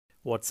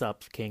What's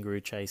up, Kangaroo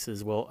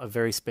Chasers? Well, a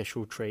very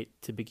special treat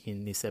to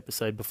begin this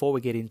episode. Before we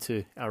get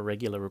into our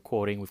regular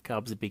recording with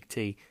Cubs and Big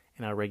T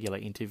and our regular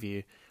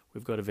interview,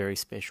 we've got a very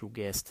special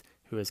guest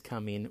who has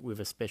come in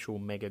with a special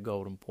mega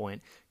golden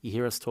point. You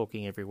hear us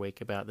talking every week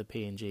about the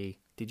PNG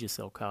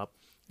Digicel Cup,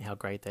 how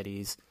great that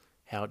is,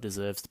 how it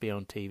deserves to be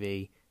on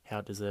TV, how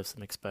it deserves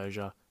some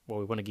exposure. Well,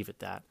 we want to give it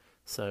that.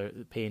 So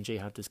the PNG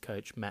Hunters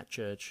coach, Matt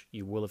Church,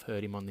 you will have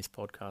heard him on this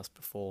podcast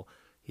before.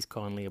 He's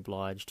kindly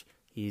obliged.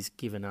 He's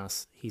given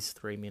us his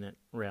 3-minute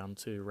round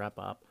 2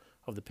 wrap-up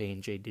of the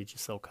PNG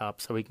Digicel Cup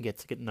so we can get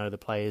to know the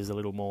players a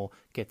little more,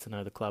 get to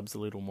know the clubs a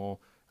little more.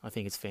 I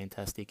think it's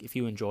fantastic. If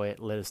you enjoy it,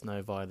 let us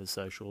know via the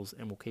socials,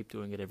 and we'll keep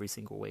doing it every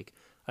single week.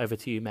 Over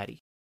to you,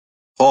 Matty.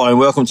 Hi, and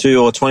welcome to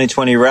your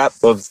 2020 wrap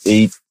of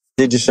the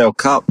Digicel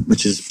Cup,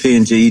 which is the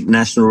PNG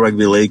National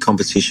Rugby League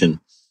competition.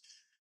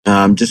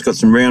 Just got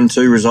some round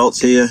 2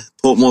 results here.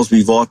 Port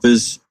Moresby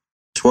Vipers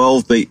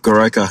 12 beat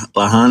Goroka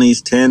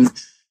Lahanis 10.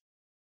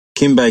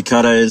 Kimbe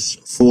Cutters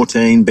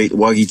 14 beat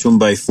Waggi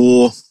Tumbe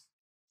 4.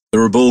 The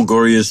Rabaul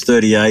Warriors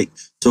 38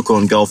 took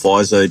on Gulf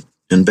Iso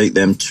and beat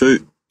them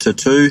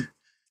 2-2.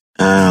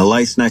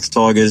 Lay Snacks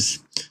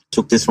Tigers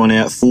took this one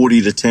out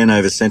 40-10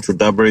 over Central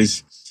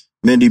Dubberies.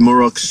 Mendi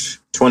Muroks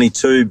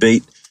 22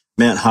 beat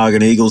Mount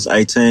Hagen Eagles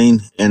 18,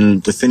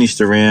 and to finish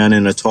the round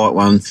in a tight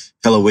one,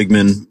 Hella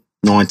Wigman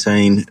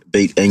 19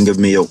 beat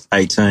Engermeal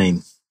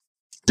 18.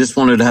 Just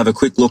wanted to have a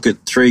quick look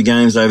at 3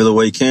 games over the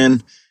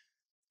weekend.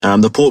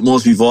 The Port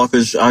Moresby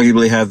Vipers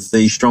arguably have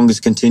the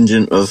strongest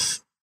contingent of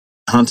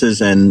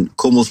Hunters and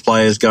Kummel's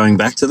players going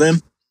back to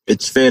them.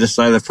 It's fair to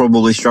say they've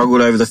probably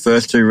struggled over the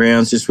first 2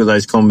 rounds just with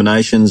those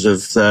combinations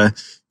of,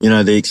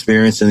 the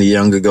experience and the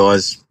younger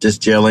guys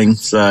just gelling.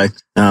 So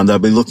they'll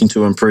be looking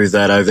to improve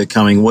that over the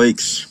coming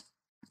weeks.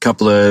 A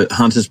couple of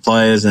Hunters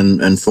players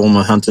and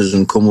former Hunters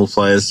and Kummel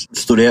players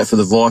stood out for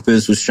the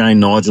Vipers with Shane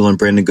Nigel and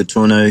Brendan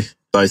Gatunu,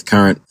 both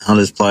current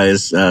Hunters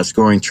players,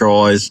 scoring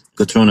tries.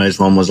 Gatuno's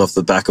one was off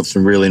the back of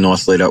some really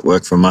nice lead-up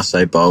work from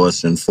Massey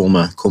Boas and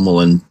former Kummel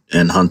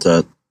and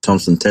Hunter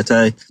Thompson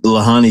Tete.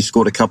 Lahani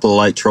scored a couple of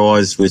late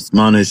tries with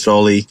Manu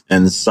Soli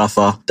and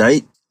Safa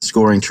Date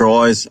scoring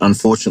tries.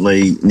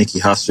 Unfortunately, Nicky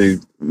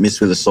Hasu missed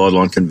with a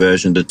sideline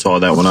conversion to tie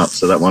that one up,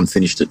 so that one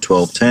finished at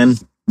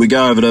 12-10. We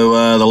go over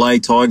to the Lay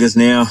Tigers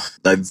now.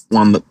 They've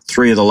won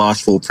 3 of the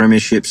last 4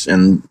 premierships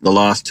and the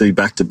last 2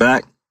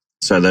 back-to-back.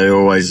 So they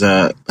always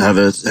have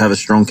a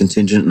strong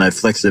contingent, and they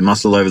flex their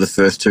muscle over the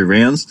first 2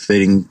 rounds,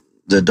 beating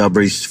the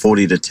Dubberies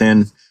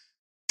 40-10.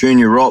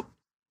 Junior Rop,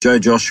 Joe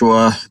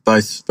Joshua,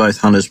 both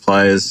Hunters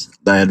players,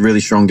 they had really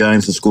strong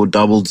games and scored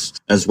doubles,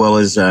 as well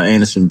as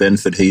Anderson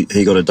Benford.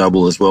 He got a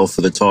double as well for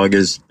the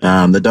Tigers.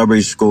 The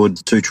Dubberies scored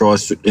 2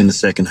 tries in the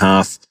second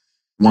half,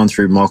 one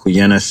through Michael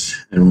Yanis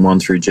and one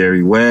through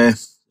Jerry Ware.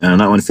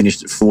 And that one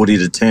finished at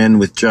 40-10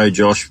 with Joe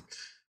Josh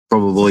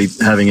probably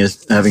having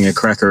a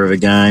cracker of a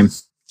game.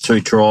 2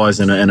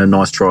 tries and a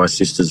nice try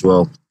assist as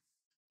well.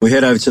 We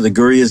head over to the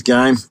Gurias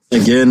game.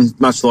 Again,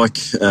 much like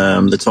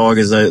the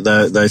Tigers,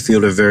 they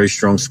field a very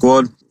strong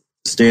squad.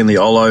 Stanley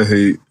Ollo,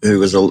 who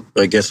was,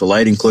 a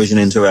late inclusion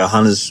into our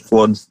Hunters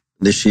squad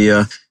this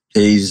year,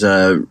 he's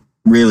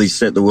really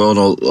set the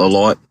world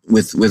alight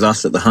with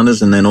us at the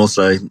Hunters, and then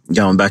also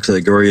going back to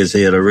the Gurias,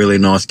 he had a really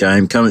nice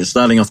game.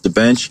 Starting off the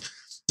bench,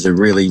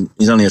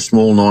 he's only a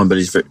small 9, but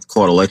he's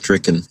quite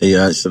electric, and he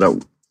set up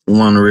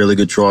one really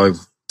good try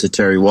to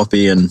Terry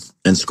Wappy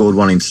and scored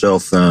one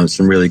himself.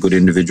 Some really good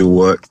individual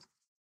work.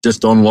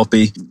 Just on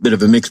Wappy, bit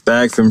of a mixed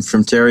bag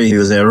from Terry. He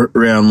was our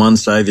round 1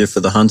 saviour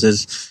for the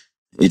Hunters.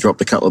 He dropped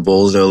a couple of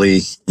balls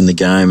early in the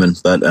game,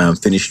 but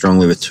finished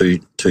strongly with two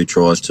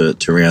tries to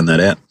round that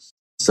out.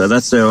 So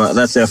that's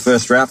our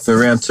first wrap for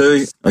round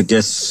 2. I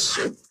guess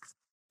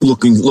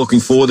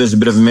looking forward, there's a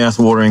bit of a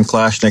mouth-watering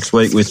clash next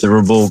week with the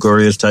Rabaul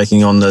Warriors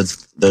taking on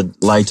the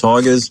Lay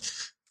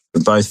Tigers.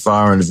 We're both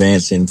far in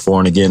advance in for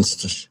and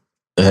against,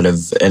 ahead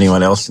of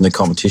anyone else in the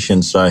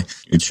competition. So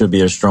it should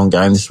be a strong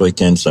game this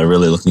weekend. So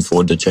really looking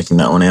forward to checking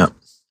that one out.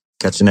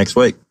 Catch you next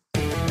week.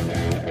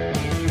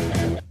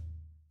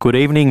 Good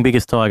evening,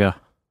 Biggest Tiger.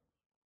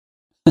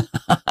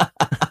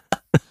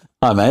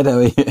 Hi, mate. How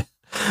are you?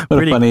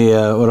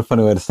 What a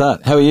funny way to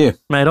start. How are you?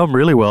 Mate, I'm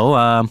really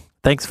well.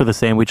 Thanks for the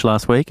sandwich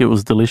last week. It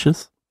was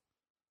delicious.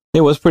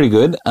 It was pretty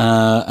good.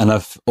 And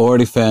I've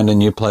already found a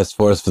new place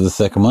for us for the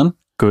second one.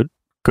 Good.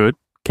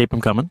 Keep them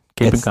coming.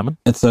 Coming.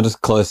 It's not as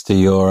close to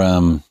your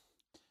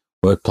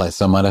workplace,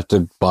 so I might have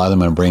to buy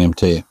them and bring them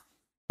to you.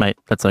 Mate,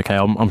 that's okay.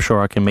 I'm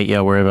sure I can meet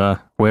you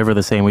wherever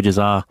the sandwiches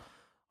are.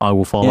 I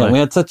will follow. Yeah,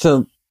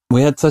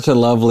 we had such a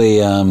lovely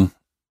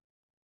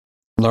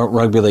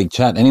rugby league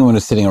chat. Anyone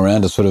who's sitting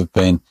around has sort of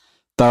been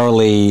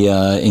thoroughly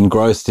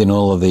engrossed in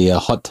all of the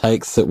hot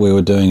takes that we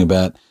were doing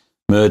about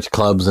merge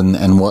clubs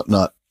and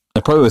whatnot.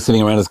 They probably were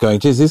sitting around us going,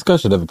 geez, this guy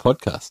should have a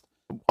podcast.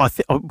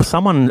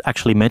 Someone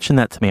actually mentioned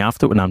that to me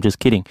after. No, I'm just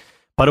kidding.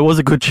 But it was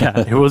a good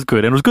chat. It was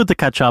good. And it was good to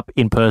catch up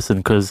in person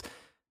because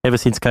ever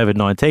since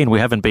COVID-19, we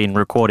haven't been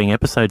recording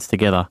episodes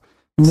together.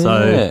 Yeah.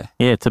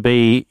 So, to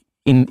be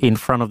in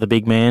front of the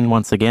big man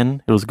once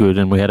again, it was good.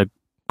 And we had a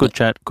good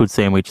chat, good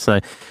sandwich. So,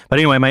 but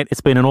anyway, mate,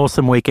 it's been an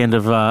awesome weekend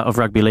of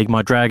rugby league.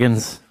 My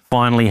Dragons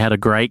finally had a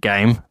great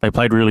game. They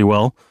played really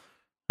well.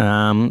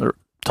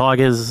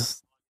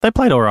 Tigers, they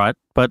played all right,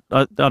 but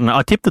I don't know.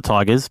 I tipped the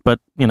Tigers,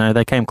 but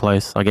they came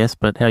close, I guess.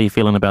 But how are you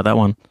feeling about that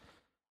one?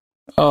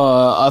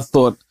 I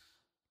thought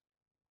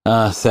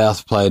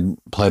South played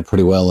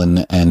pretty well,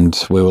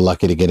 and we were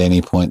lucky to get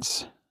any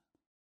points.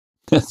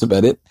 That's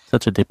about it.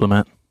 Such a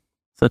diplomat.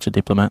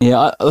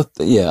 Yeah, I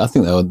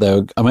think they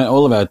were. I mean,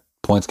 all of our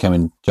points came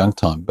in junk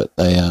time, but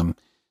they.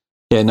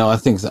 I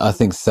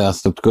think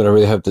South looked good. I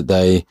really hope that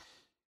they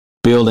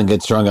build and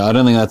get stronger. I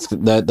don't think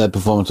that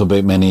performance will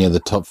beat many of the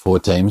top 4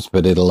 teams,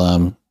 but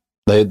it'll.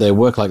 They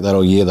work like that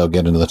all year. They'll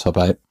get into the top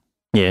 8.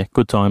 Yeah,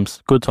 good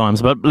times.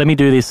 But let me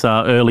do this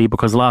early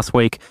because last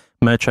week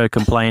Mercho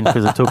complained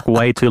because it took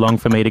way too long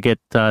for me to get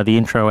the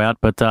intro out.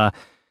 But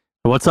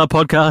what's up,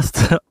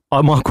 podcast?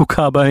 I'm Michael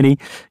Carboni.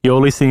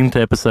 You're listening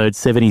to episode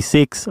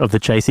 76 of the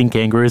Chasing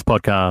Kangaroos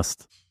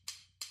podcast.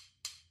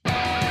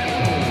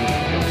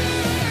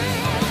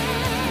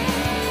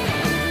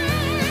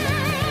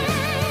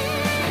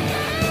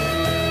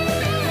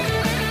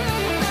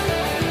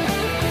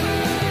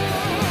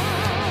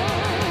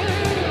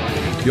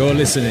 You're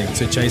listening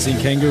to Chasing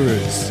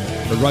Kangaroos,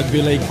 the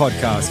rugby league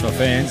podcast for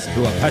fans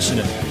who are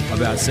passionate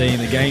about seeing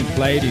the game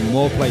played in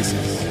more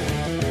places.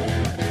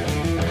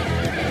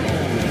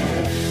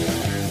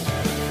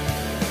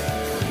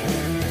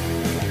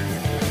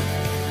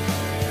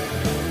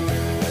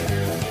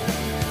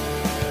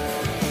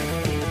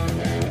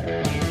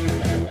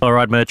 All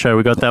right, Mercho,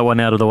 we got that one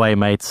out of the way,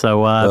 mate.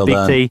 So, Well Big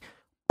done. T,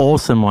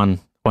 awesome one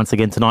once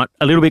again tonight.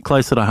 A little bit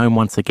closer to home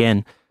once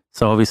again.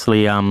 So,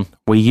 obviously,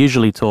 we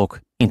usually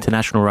talk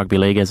international rugby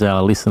league, as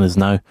our listeners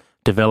know,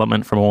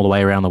 development from all the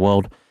way around the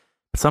world.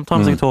 But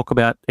sometimes we talk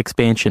about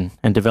expansion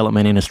and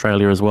development in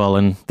Australia as well.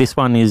 And this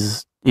one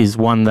is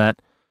one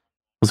that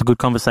was a good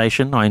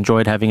conversation. I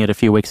enjoyed having it a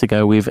few weeks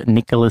ago with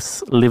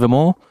Nicholas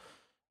Livermore,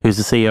 who's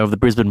the CEO of the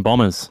Brisbane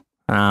Bombers.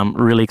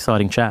 Really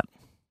exciting chat.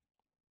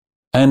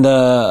 And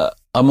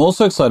I'm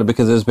also excited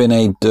because there's been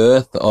a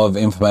dearth of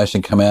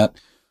information come out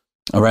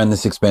around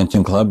this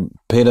expansion club.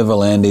 Peter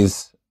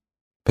V'landys?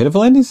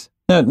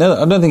 No,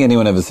 I don't think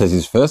anyone ever says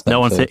his first name.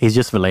 No one said he's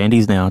just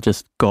V'landys now,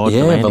 just God.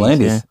 Yeah, V'landys.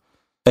 Yeah.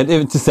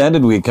 It just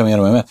sounded weird coming out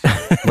of my mouth.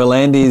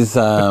 V'landys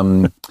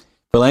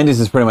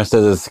is pretty much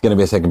said there's going to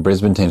be a second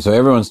Brisbane team. So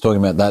everyone's talking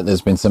about that.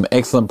 There's been some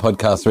excellent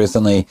podcasts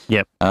recently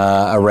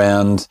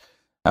around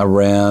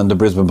the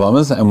Brisbane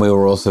Bombers, and we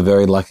were also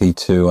very lucky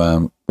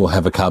to we'll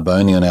have a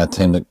Carboni on our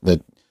team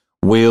that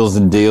wheels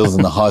and deals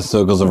in the high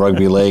circles of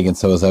rugby league, and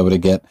so I was able to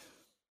get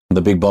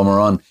the big bomber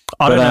on.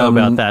 I don't know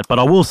about that, but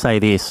I will say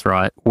this,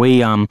 right? We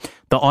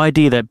the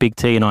idea that Big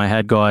T and I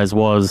had, guys,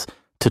 was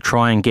to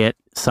try and get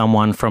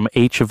someone from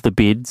each of the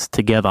bids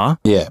together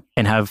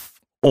and have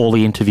all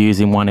the interviews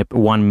in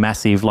one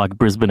massive like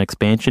Brisbane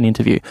expansion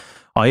interview.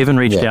 I even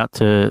reached out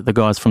to the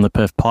guys from the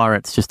Perth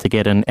Pirates just to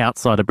get an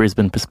outside of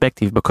Brisbane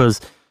perspective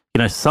because,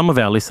 some of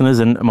our listeners,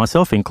 and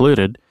myself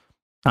included,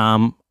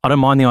 I don't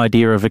mind the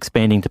idea of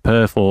expanding to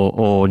Perth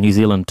or New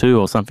Zealand too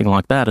or something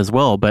like that as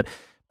well, but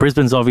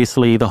Brisbane's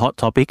obviously the hot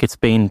topic. It's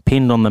been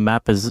pinned on the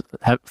map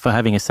for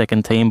having a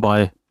second team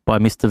by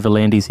Mr.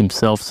 V'landys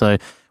himself. So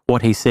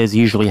what he says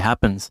usually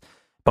happens.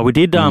 But we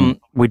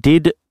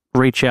did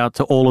reach out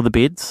to all of the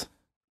bids,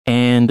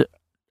 and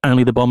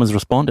only the Bombers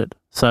responded.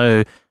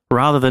 So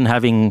rather than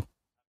having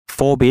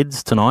 4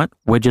 bids tonight,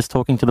 we're just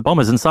talking to the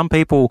Bombers. And some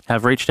people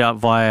have reached out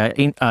via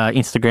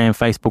Instagram,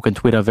 Facebook, and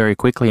Twitter very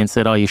quickly and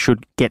said, "Oh, you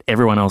should get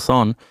everyone else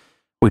on."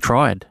 We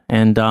tried,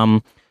 and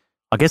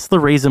I guess the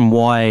reason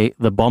why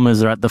the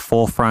Bombers are at the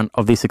forefront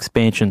of this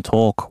expansion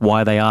talk,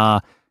 why they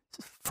are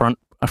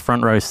a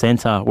front row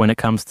centre when it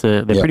comes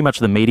to, they're pretty much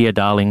the media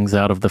darlings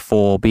out of the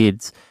 4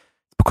 bids,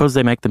 because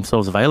they make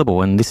themselves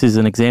available. And this is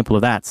an example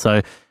of that.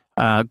 So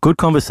good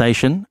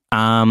conversation.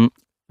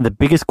 The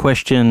biggest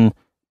question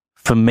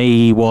for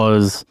me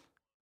was,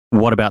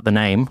 what about the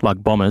name,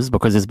 like Bombers?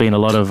 Because there's been a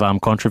lot of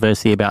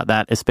controversy about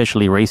that,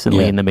 especially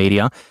recently in the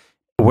media.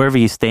 Wherever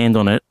you stand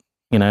on it,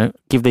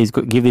 give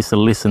this a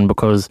listen,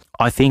 because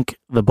I think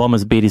the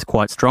Bombers bid is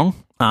quite strong.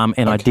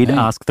 And I did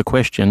ask the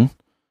question,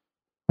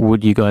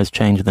 would you guys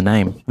change the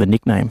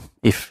nickname,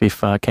 if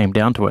came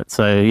down to it?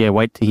 So yeah,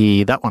 wait to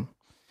hear that one.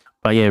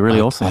 But yeah, really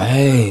awesome.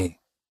 Hey,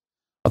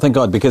 thank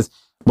God, because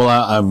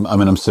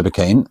I'm super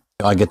keen.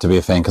 I get to be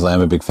a fan because I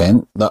am a big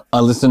fan. I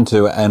listened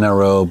to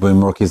NRL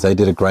Boom Rookies. They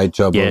did a great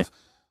job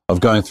of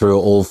going through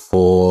all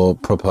 4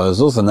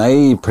 proposals, and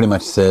they pretty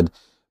much said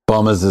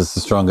Bombers is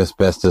the strongest,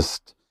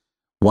 bestest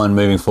one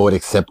moving forward,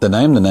 except the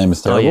name. The name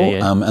is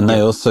terrible. And they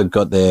also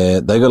got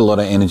a lot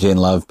of energy and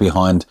love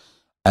behind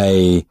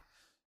a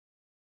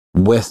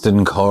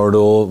Western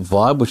Corridor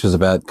vibe, which is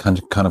about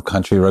kind of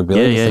country rugby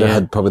league. It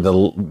had probably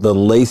the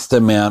least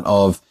amount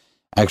of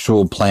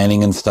actual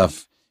planning and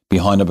stuff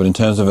behind it, but in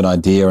terms of an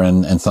idea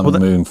and something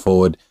moving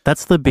forward,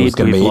 that's the bid.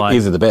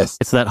 These are the best.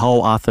 It's that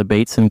whole Arthur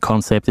Beetson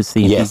concept. It's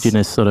the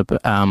indigenous sort of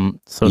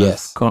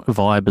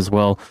vibe as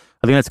well.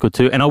 I think that's good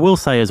too. And I will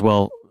say as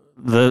well,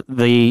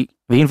 the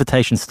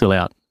invitation's still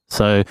out.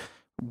 So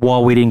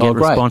while we didn't get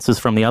great. responses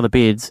from the other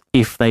bids,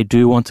 if they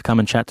do want to come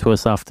and chat to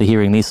us after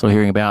hearing this or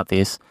hearing about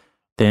this,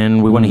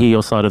 then we want to hear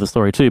your side of the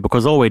story too,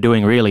 because all we're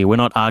doing really, we're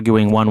not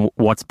arguing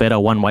what's better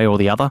one way or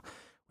the other.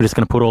 We're just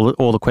going to put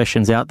all the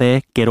questions out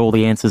there, get all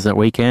the answers that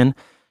we can,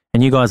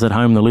 and you guys at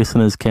home, the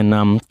listeners,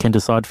 can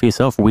decide for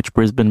yourself which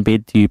Brisbane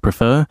bid do you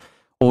prefer,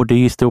 or do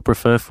you still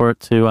prefer for it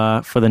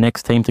to for the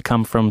next team to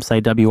come from, say,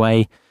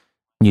 WA,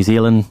 New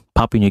Zealand,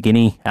 Papua New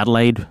Guinea,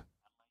 Adelaide,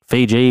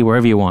 Fiji,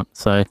 wherever you want.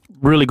 So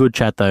really good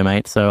chat though,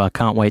 mate. So I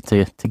can't wait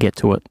to get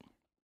to it.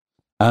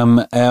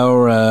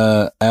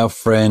 Our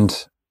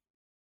friend,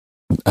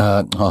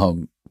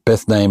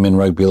 best name in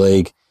rugby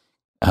league,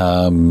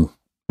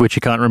 which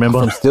you can't remember,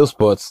 from Steel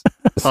Sports,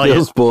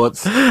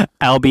 Sports,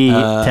 Albi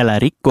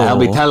Tellerico.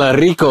 Albi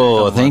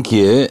Tellerico, thank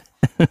you.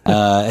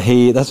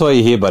 That's why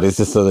you're here, buddy. It's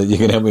just so that you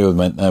can help me with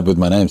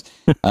my names.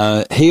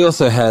 He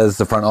also has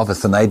the front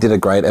office, and they did a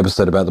great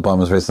episode about the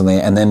Bombers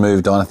recently, and then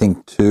moved on, I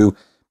think, to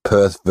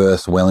Perth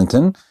versus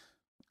Wellington.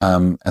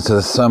 And so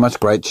there's so much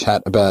great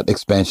chat about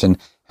expansion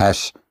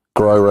 /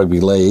 grow rugby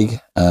league.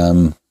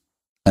 And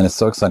it's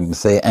so exciting to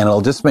see. And it'll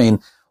just mean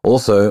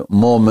also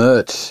more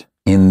merch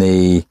in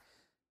the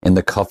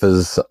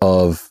coffers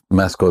of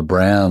Mascot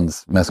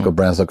Browns,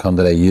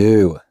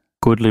 mascotbrowns.com.au.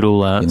 Good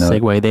little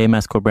segue there,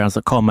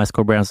 mascotbrowns.com,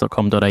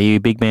 mascotbrowns.com.au.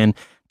 Big man,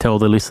 tell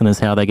the listeners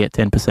how they get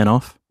 10%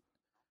 off.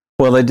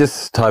 Well, they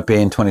just type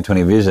in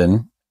 2020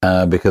 Vision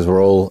because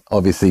we're all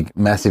obviously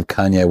massive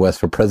Kanye West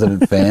for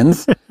President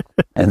fans.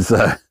 And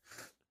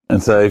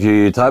so if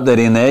you type that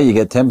in there, you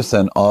get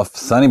 10% off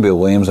Sonny Bill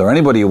Williams or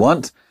anybody you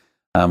want.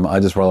 I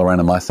just roll around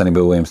in my Sonny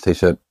Bill Williams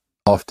t-shirt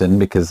often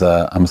because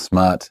I'm a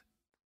smart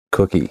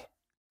cookie.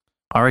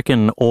 I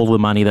reckon all the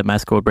money that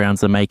Mascot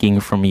Browns are making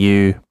from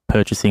you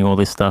purchasing all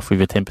this stuff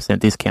with a 10%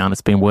 discount,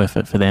 it's been worth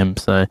it for them.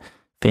 So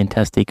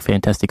fantastic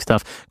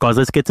stuff. Guys,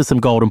 let's get to some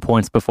golden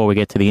points before we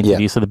get to the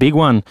interview. Yeah. So the big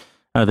one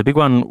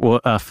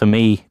for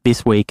me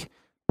this week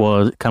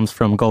comes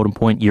from Golden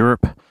Point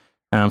Europe.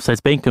 So it's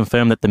been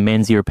confirmed that the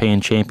Men's European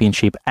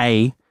Championship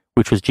A,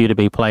 which was due to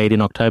be played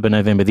in October,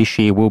 November this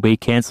year, will be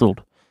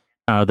cancelled.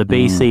 The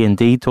B, C and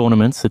D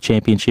tournaments, the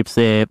championships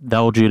there,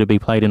 they're due to be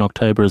played in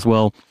October as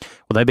well.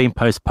 Well, they've been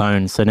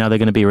postponed, so now they're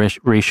going to be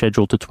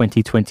rescheduled to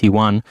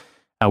 2021,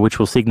 which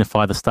will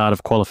signify the start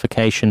of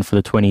qualification for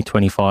the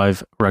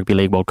 2025 Rugby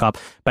League World Cup.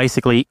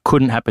 Basically,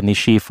 couldn't happen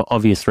this year for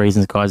obvious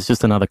reasons, guys. It's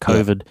just another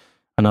COVID,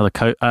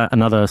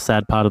 another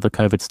sad part of the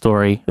COVID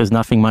story. There's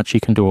nothing much you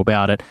can do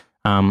about it.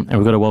 And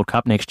we've got a World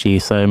Cup next year,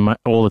 so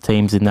all the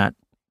teams in that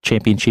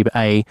Championship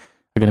A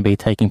are going to be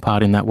taking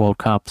part in that World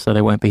Cup, so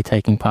they won't be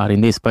taking part in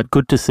this. But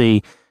good to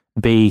see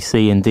B,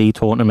 C and D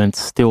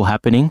tournaments still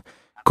happening.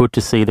 Good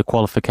to see the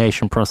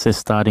qualification process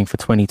starting for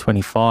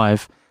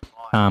 2025.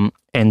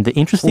 And the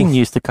interesting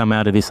news to come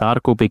out of this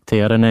article, Big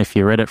T, I don't know if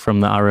you read it from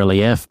the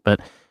RLEF,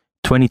 but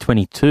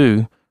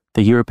 2022,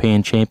 the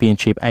European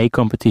Championship A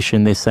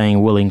competition, they're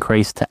saying will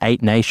increase to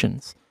 8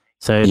 nations.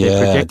 So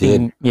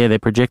they're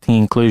projecting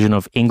inclusion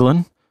of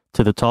England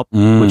to the top,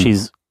 which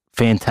is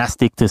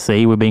fantastic to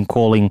see. We've been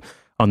calling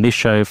on this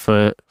show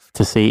to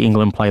see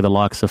England play the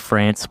likes of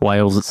France,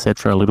 Wales,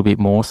 etc. a little bit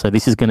more. So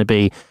this is going to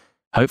be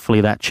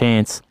hopefully that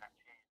chance.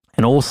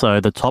 And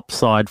also the top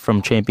side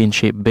from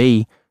Championship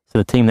B, so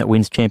the team that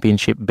wins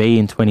Championship B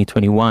in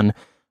 2021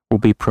 will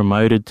be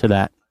promoted to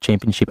that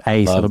Championship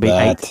A. So it'll be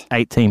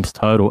eight teams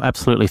total.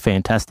 Absolutely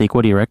fantastic.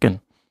 What do you reckon?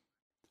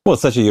 Well,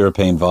 it's such a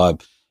European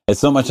vibe.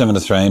 It's not much of an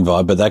Australian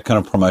vibe, but that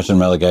kind of promotion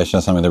and relegation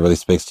is something that really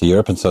speaks to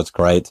Europe, and so it's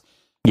great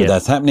that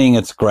that's happening.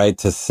 It's great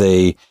to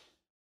see.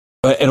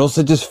 But it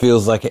also just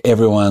feels like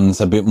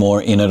everyone's a bit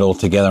more in it all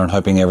together and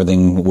hoping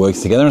everything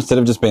works together instead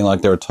of just being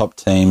like there are top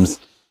teams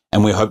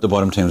and we hope the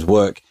bottom teams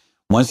work.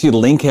 Once you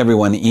link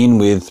everyone in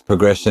with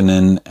progression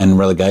and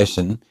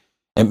relegation,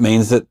 it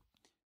means that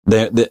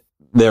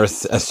they're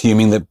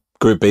assuming that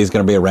Group B is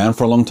going to be around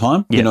for a long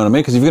time. You know what I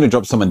mean? Because if you're going to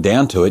drop someone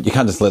down to it, you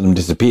can't just let them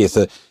disappear.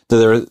 So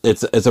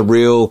it's a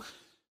real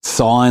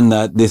sign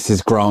that this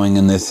is growing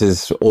and this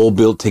is all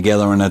built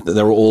together and that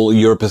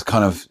Europe is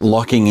kind of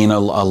locking in a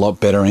lot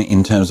better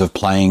in terms of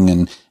playing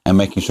and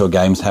making sure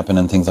games happen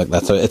and things like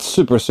that. So it's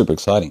super, super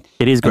exciting.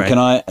 It is great.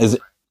 Have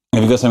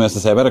you got something else to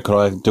say about it? Could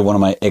I do one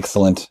of my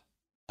excellent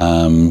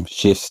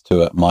shifts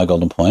to my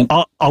golden point?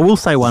 I will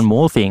say one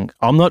more thing.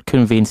 I'm not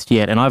convinced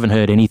yet, and I haven't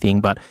heard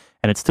anything, and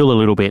it's still a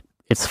little bit,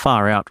 it's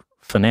far out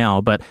for now,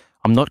 but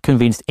I'm not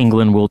convinced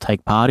England will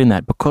take part in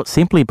that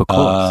simply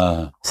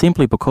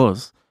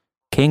because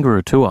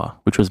Kangaroo Tour,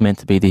 which was meant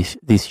to be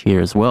this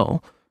year as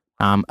well,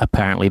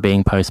 apparently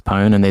being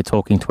postponed, and they're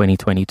talking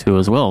 2022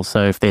 as well.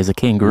 So if there's a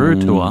Kangaroo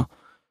Tour,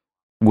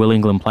 will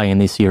England play in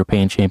this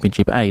European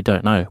Championship A?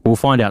 Don't know. We'll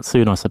find out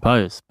soon, I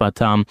suppose.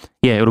 But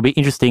it'll be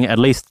interesting. At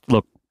least,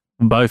 look,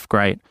 both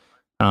great.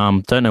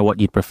 Don't know what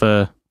you'd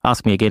prefer.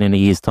 Ask me again in a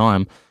year's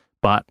time.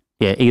 But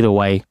yeah, either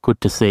way,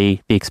 good to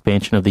see the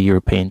expansion of the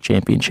European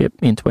Championship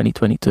in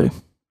 2022.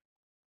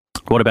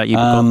 What about you?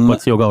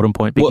 What's your golden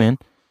point, big man?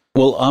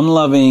 Well, I'm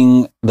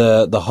loving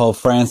the whole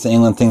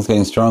France-England thing's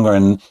getting stronger,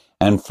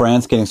 and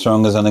France getting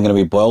stronger is only going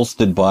to be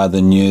bolstered by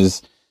the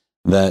news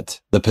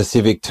that the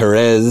Pacific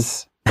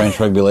Therese French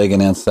Rugby League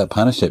announced that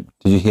partnership.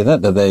 Did you hear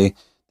that? That they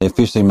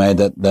officially made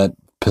that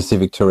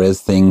Pacific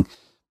Therese thing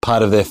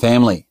part of their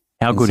family.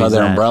 How good is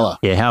their that? Umbrella.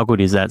 Yeah, how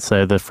good is that?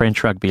 So the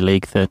French Rugby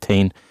League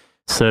 13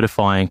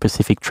 certifying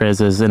Pacific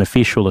Therese as an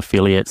official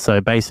affiliate.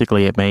 So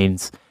basically it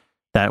means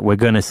that we're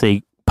going to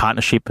see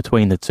partnership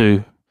between the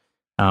two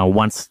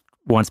once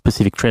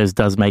Pacific Therese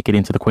does make it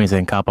into the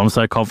Queensland Cup. I'm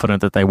so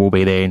confident that they will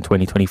be there in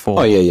 2024.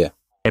 Oh, yeah.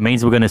 It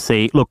means we're going to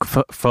see, look,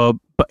 for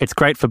it's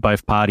great for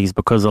both parties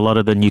because a lot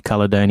of the New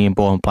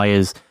Caledonian-born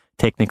players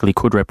technically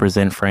could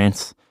represent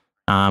France.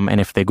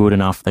 And if they're good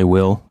enough, they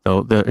will.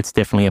 It's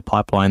definitely a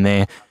pipeline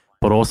there.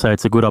 But also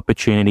it's a good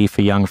opportunity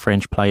for young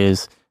French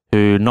players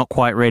who are not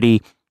quite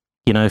ready,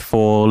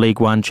 for League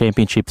One,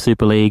 Championship,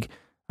 Super League,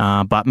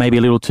 but maybe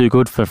a little too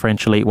good for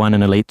French Elite 1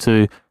 and Elite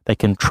 2. They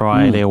can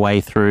try their way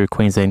through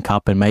Queensland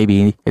Cup and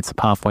maybe it's a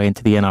pathway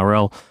into the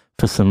NRL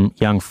for some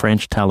young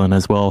French talent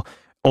as well.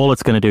 All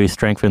it's going to do is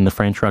strengthen the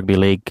French Rugby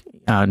League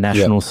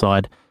national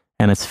side,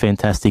 and it's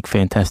fantastic,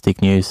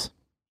 fantastic news.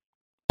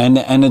 And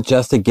it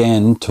just,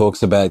 again,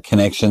 talks about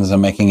connections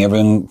and making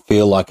everyone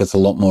feel like it's a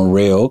lot more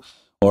real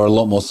or a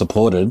lot more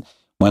supported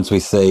once we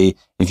see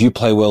if you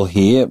play well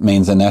here, it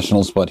means a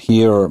national spot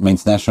here or it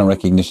means national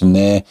recognition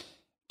there.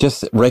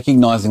 Just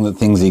recognising that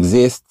things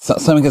exist.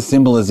 Something as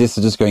simple as this,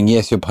 just going,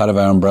 yes, you're part of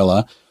our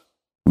umbrella,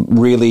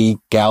 really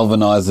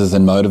galvanises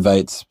and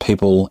motivates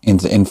people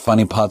in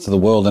funny parts of the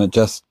world, and it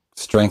just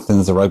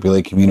strengthens the rugby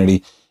league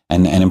community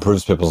and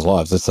improves people's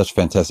lives. It's such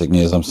fantastic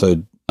news.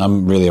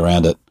 I'm really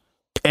around it.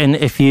 And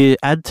if you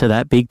add to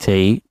that, Big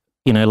T,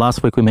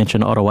 last week we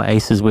mentioned Ottawa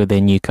Aces with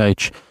their new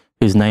coach,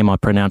 whose name I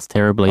pronounced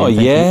terribly. Oh,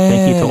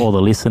 Thank you to all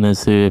the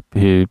listeners who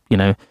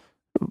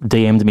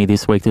DM'd me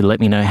this week to let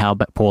me know how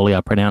poorly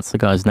I pronounced the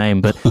guy's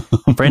name. But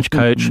French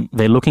coach,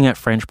 they're looking at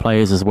French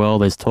players as well.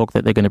 There's talk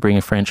that they're going to bring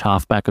a French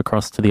halfback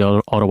across to the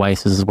Ottawa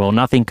Aces as well.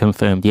 Nothing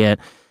confirmed yet,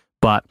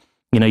 but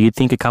you'd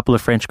think a couple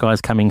of French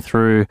guys coming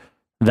through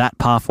that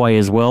pathway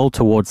as well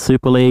towards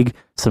Super League,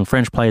 some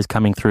French players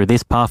coming through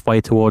this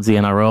pathway towards the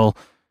NRL.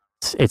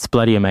 It's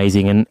bloody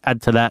amazing. And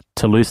add to that,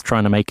 Toulouse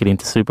trying to make it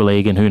into Super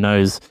League, and who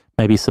knows,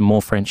 maybe some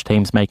more French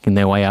teams making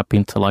their way up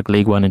into like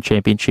League One and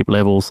Championship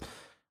levels.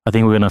 I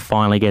think we're going to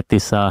finally get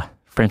this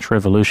French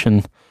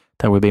Revolution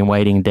that we've been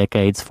waiting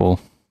decades for.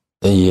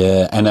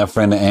 Yeah, and our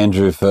friend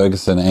Andrew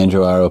Ferguson,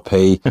 Andrew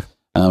RLP,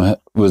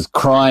 was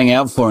crying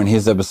out for in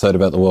his episode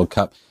about the World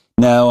Cup.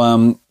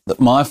 Now,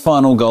 my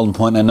final golden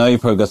point, I know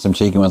you've probably got some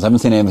cheeky ones. I haven't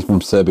seen anything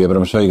from Serbia, but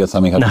I'm sure you got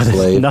something up your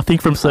sleeve. Nothing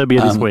from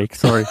Serbia this week,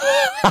 sorry.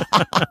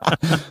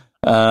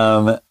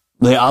 The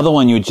other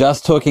one, you were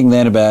just talking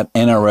then about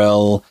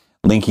NRL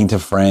linking to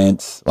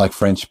France, like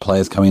French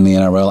players coming in the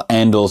NRL,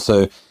 and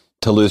also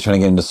Toulouse trying to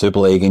get into Super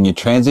League, and you're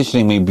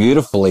transitioning me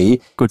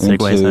beautifully. Good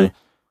segues,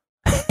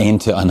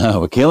 into I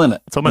know, we're killing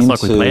it. It's almost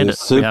like we planned it.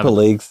 Super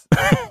Leagues.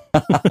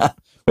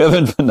 We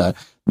haven't, no.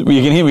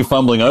 You can hear me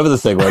fumbling over the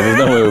segue. There's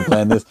no way we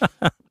planned this.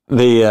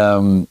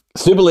 The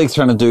Super League's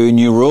trying to do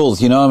new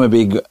rules. I'm a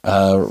big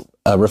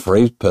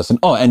referee person.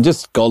 Oh, and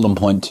just golden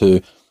point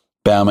to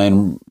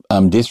Balmain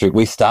District.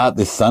 We start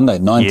this Sunday,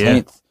 19th.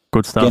 Yeah,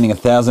 good stuff. Getting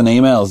 1,000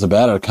 emails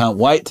about it. I can't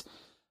wait.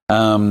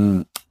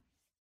 So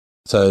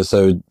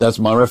that's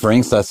my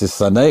refereeing starts this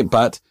Sunday.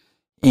 But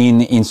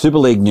in Super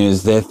League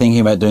news, they're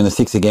thinking about doing the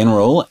 6 again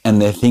rule, and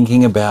they're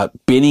thinking about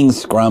binning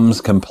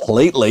scrums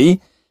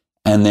completely,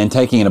 and then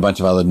taking in a bunch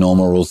of other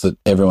normal rules that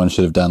everyone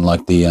should have done,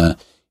 like the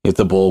if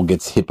the ball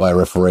gets hit by a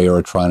referee or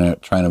a trainer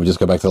would just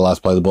go back to the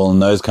last play of the ball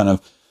and those kind of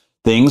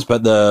things.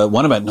 But the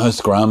one about no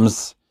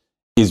scrums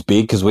is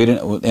big because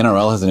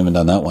NRL hasn't even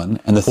done that one,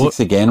 and the 6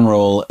 again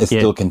rule is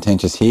still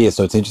contentious here.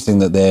 So it's interesting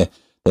that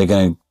they're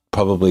going to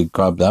probably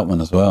grab that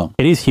one as well.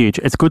 It is huge.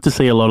 It's good to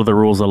see a lot of the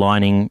rules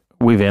aligning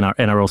with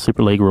NRL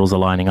Super League rules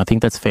aligning. I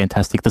think that's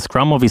fantastic. The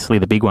scrum, obviously,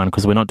 the big one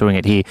because we're not doing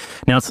it here.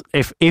 Now,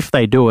 if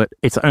they do it,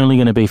 it's only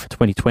going to be for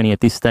 2020 at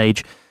this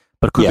stage,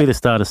 but it could be the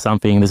start of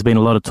something. There's been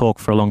a lot of talk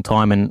for a long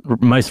time, and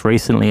most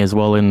recently as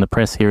well in the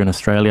press here in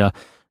Australia,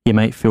 your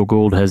mate Phil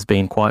Gould has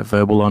been quite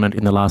verbal on it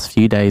in the last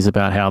few days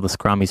about how the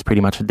scrum is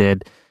pretty much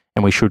dead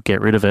and we should get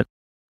rid of it.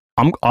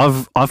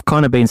 I've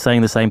kind of been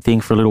saying the same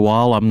thing for a little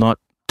while. I'm not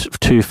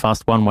too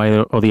fussed one way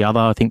or the other.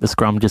 I think the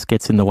scrum just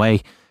gets in the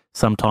way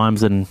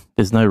sometimes and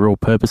there's no real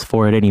purpose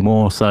for it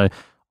anymore. So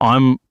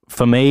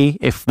for me,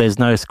 if there's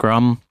no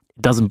scrum,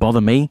 it doesn't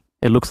bother me.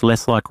 It looks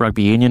less like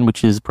rugby union,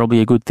 which is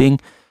probably a good thing.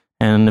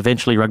 And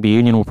eventually rugby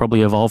union will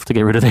probably evolve to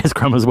get rid of their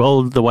scrum as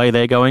well, the way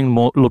they're going,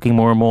 looking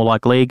more and more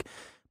like league.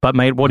 But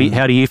mate,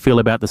 how do you feel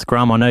about the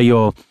scrum? I know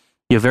you're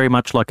very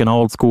much like an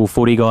old school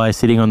footy guy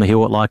sitting on the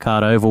hill at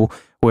Leichhardt Oval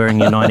wearing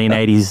your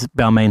 1980s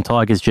Balmain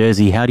Tigers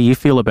jersey. How do you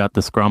feel about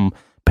the scrum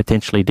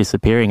potentially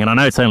disappearing? And I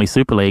know it's only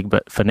Super League,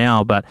 but for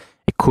now,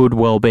 it could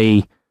well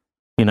be,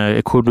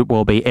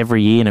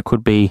 every year, and it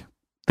could be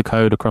the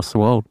code across the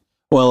world.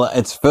 Well,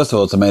 first of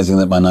all, it's amazing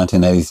that my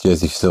 1980s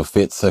jersey still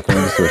fits, so can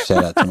we just do a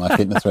shout out to my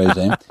fitness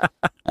regime?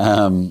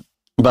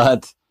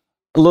 But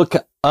look,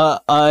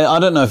 I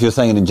don't know if you're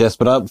saying it in jest,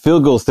 but Phil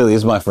Gould still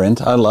is my friend.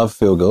 I love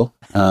Phil Gould,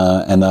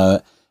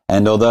 and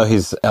And although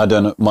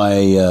my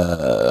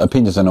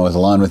opinions don't always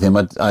align with him,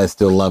 I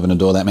still love and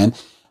adore that man.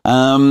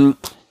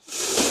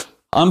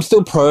 I'm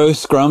still pro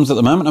scrums at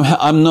the moment.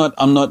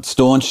 I'm not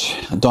staunch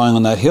dying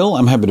on that hill.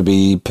 I'm happy to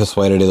be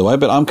persuaded either way,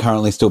 but I'm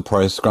currently still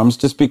pro scrums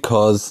just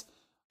because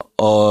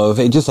of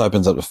it just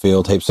opens up the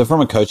field heaps. So from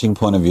a coaching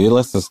point of view,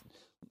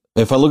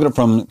 if I look at it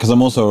because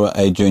I'm also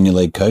a junior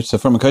league coach. So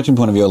from a coaching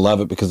point of view, I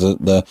love it because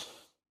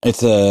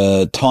it's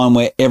a time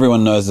where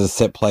everyone knows there's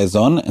set plays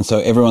on, and so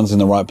everyone's in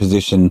the right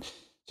position.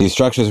 The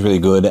structure is really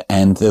good,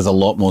 and there's a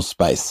lot more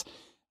space,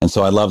 and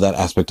so I love that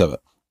aspect of it.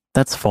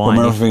 That's fine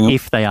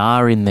if they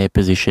are in their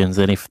positions,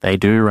 and if they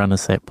do run a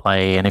set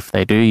play, and if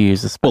they do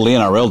use a space. Well, the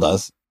NRL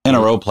does.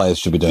 NRL players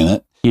should be doing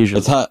that. Usually,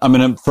 it's hard. I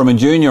mean, from a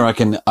junior,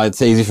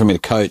 it's easy for me to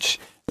coach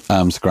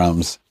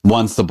scrums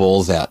once the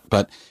ball's out,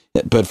 but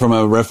from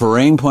a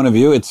refereeing point of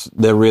view,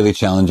 they're really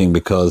challenging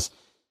because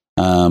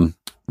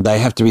they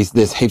have to be.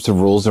 There's heaps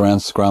of rules around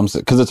scrums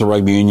because it's a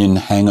rugby union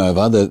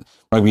hangover. The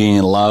rugby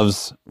union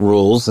loves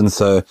rules, and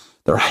so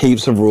there are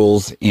heaps of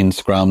rules in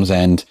scrums,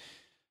 and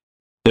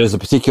there's a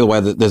particular way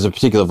there's a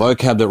particular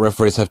vocab that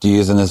referees have to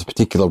use, and there's a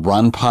particular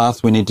run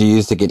path we need to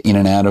use to get in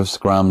and out of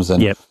scrums,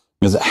 and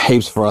there's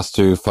heaps for us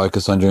to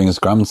focus on during a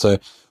scrum. So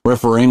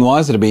refereeing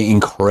wise, it'd be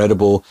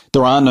incredible.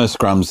 There are no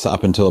scrums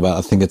up until about,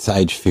 I think it's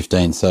age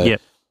 15. So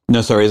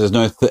no, sorry, there's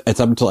no.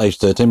 It's up until age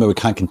 13, but we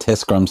can't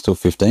contest scrums till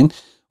 15.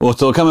 Or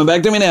it's all coming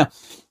back to me now,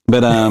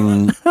 but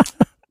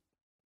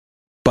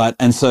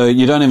and so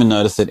you don't even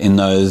notice it in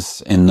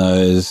those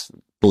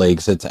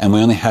leagues. And we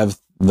only have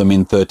them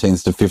in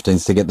 13s to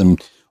 15s to get them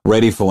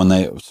ready for when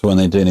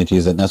they do need to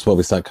use it. And that's why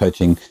we start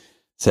coaching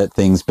set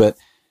things. But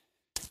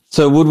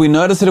so would we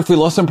notice it if we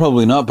lost them?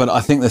 Probably not. But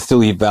I think they're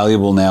still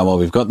valuable now while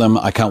we've got them.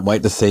 I can't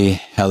wait to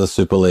see how the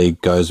Super League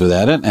goes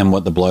without it and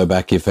what the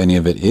blowback, if any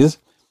of it, is.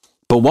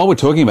 But while we're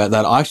talking about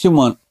that, I actually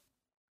want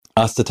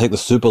us to take the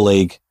Super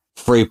League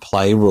free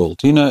play rule.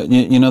 Do you know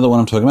the one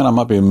I'm talking about? I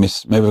might be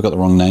maybe I've got the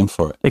wrong name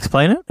for it.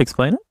 Explain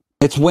it.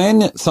 It's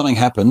when something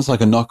happens,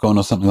 like a knock on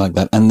or something like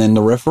that, and then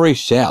the referee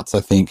shouts,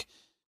 I think,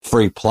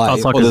 free play. Oh,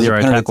 it's like a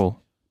zero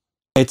tackle.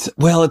 It's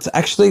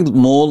actually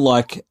more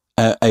like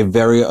a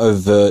very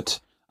overt,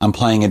 I'm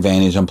playing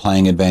advantage. There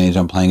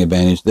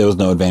was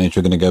no advantage,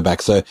 we're going to go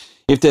back. So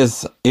if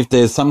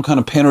there's some kind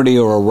of penalty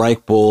or a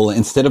rake ball,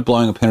 instead of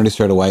blowing a penalty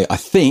straight away, I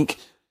think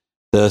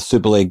the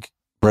Super League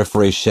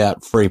referees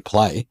shout free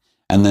play,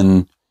 and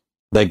then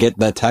they get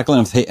that tackle,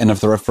 and if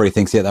the referee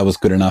thinks, that was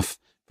good enough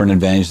for an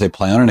advantage, they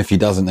play on, and if he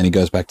doesn't, then he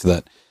goes back to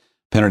that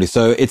penalty.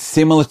 So it's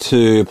similar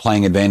to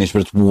playing advantage,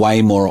 but it's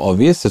way more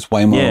obvious. It's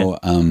way more.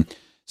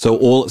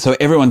 So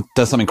everyone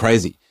does something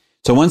crazy.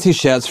 So once he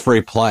shouts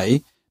free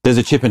play, there's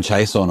a chip and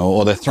chase on,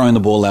 or they're throwing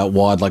the ball out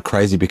wide like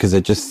crazy because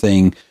they're just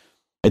seeing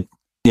it.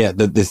 Yeah,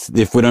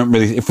 if we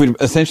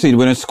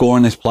don't score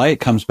in this play, it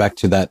comes back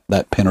to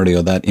that penalty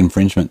or that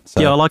infringement.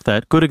 So I like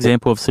that. Good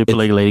example of Super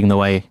League leading the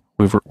way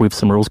with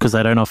some rules, because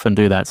they don't often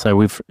do that.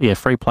 So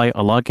free play.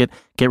 I like it.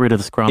 Get rid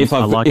of the scrums.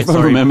 I like it.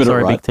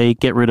 Sorry, Big T.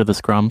 Get rid of the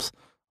scrums.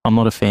 I'm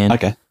not a fan.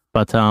 Okay,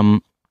 but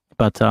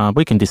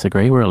we can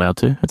disagree. We're allowed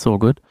to. It's all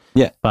good.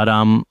 Yeah. But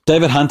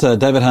David Hunter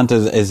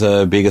is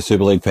a bigger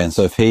Super League fan.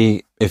 So if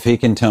he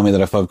can tell me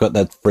that if I've got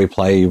that free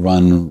play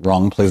run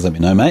wrong, please let me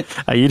know, mate.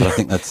 Are you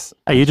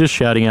just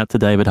shouting out to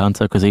David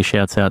Hunter because he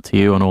shouts out to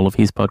you on all of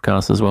his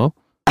podcasts as well?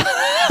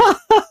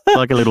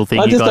 Like a little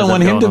thing. I just don't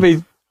want him to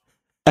be.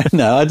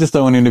 No, I just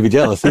don't want him to be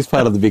jealous. He's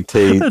part of the Big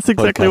T. That's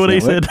exactly what he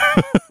said.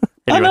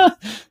 Anyway,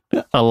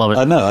 I love it.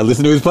 I know. I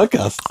listen to his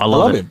podcast. I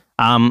love him.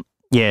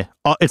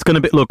 It's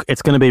going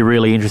to be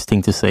really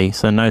interesting to see.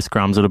 So no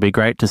scrums. It'll be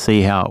great to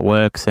see how it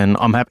works, and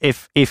I'm happy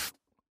if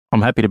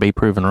I'm happy to be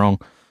proven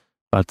wrong.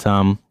 But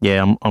I'm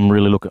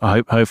really looking.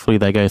 Hopefully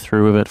they go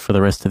through with it for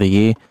the rest of the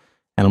year,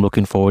 and I'm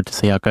looking forward to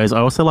see how it goes. I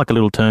also like a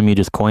little term you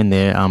just coined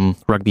there,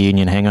 rugby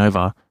union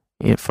hangover.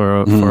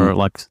 For I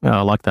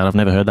like that. I've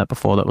never heard that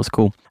before. That was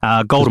cool.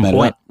 Golden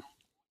Point,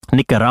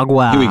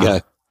 Nicaragua. Here we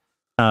go.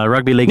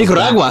 Rugby League.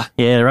 Nicaragua.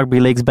 Rugby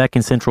League's back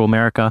in Central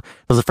America.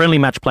 There was a friendly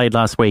match played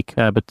last week,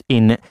 but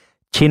in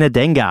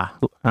Chinandega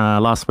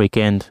last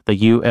weekend, the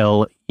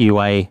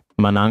ULUA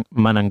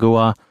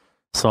Manangua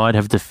side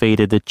have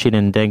defeated the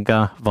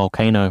Chinandega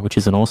Volcano, which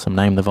is an awesome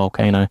name, the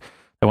Volcano.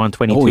 They won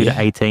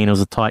 22-18. It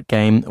was a tight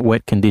game,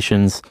 wet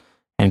conditions,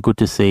 and good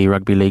to see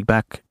Rugby League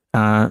back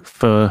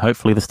for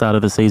hopefully the start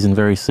of the season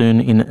very soon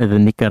in the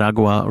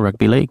Nicaragua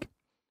Rugby League.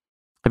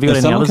 Have you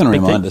got any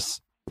others?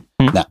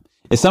 No.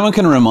 If someone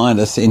can remind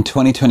us, in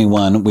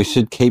 2021, we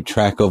should keep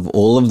track of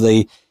all of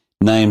the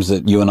names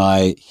that you and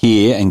I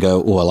hear and go,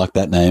 I like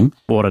that name.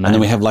 What a name. And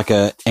then we have like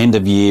a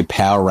end-of-year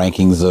power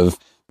rankings of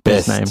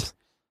best names.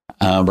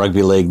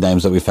 Rugby League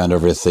names that we found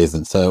over a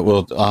season.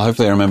 So I'll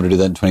hopefully remember to do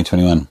that in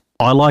 2021.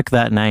 I like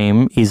that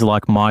name is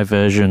like my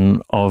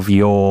version of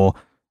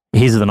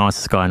he's the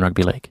nicest guy in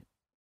Rugby League.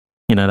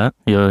 You know that?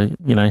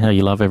 You know how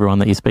you love everyone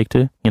that you speak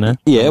to, you know?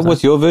 Yeah,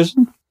 what's your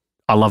version?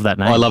 I love that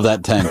name. I love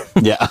that term.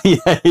 Yeah.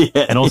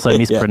 And also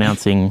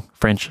mispronouncing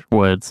French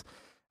words.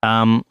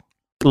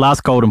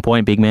 Last golden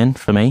point, big man,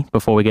 for me,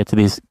 before we get to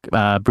this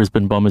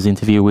Brisbane Bombers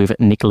interview with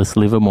Nicholas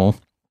Livermore.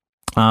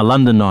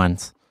 London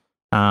Nines.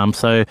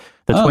 So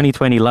the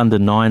 2020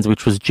 London Nines,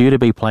 which was due to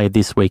be played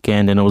this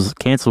weekend, and it was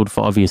cancelled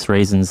for obvious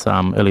reasons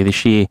earlier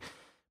this year.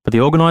 But the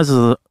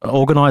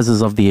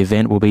organisers of the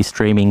event will be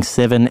streaming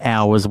 7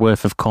 hours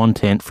worth of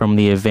content from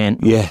the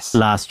event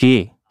last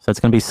year. So it's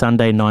going to be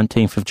Sunday,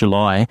 19th of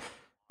July.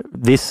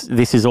 This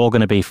is all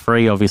going to be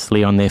free,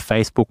 obviously, on their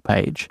Facebook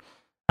page.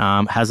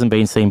 Hasn't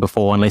been seen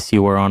before unless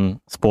you were on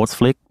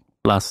Sportsflick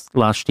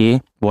last year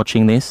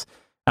watching this.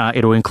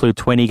 It'll include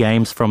 20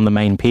 games from the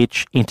main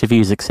pitch,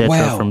 interviews,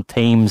 etc., from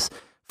teams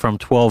from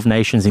 12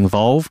 nations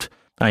involved,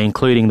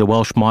 including the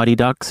Welsh Mighty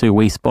Ducks, who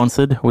we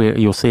sponsored.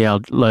 You'll see our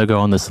logo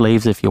on the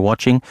sleeves if you're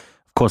watching.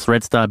 Of course,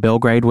 Red Star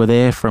Belgrade were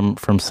there from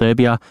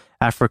Serbia.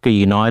 Africa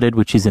United,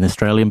 which is an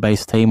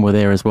Australian-based team, were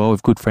there as well,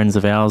 with good friends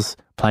of ours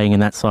playing in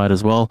that side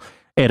as well.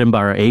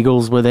 Edinburgh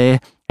Eagles were there,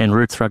 and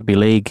Roots Rugby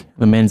League,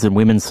 the men's and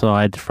women's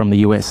side from the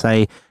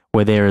USA,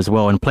 were there as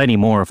well, and plenty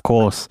more, of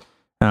course.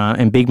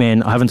 And big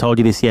man, I haven't told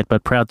you this yet,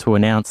 but proud to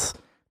announce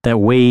that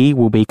we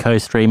will be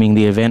co-streaming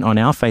the event on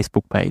our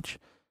Facebook page.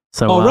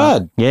 So,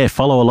 rad. Yeah,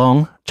 follow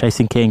along,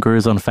 Chasing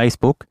Kangaroos on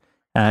Facebook.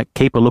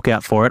 Keep a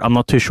lookout for it. I'm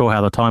not too sure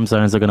how the time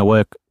zones are going to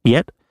work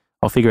yet.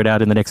 I'll figure it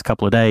out in the next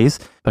couple of days,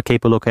 but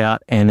keep a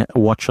lookout and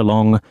watch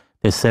along.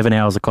 There's 7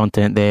 hours of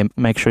content there.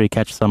 Make sure you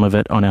catch some of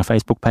it on our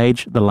Facebook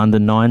page, the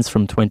London Nines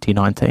from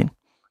 2019.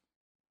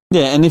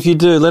 Yeah, and if you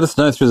do, let us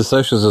know through the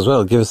socials as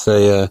well. Give us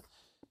a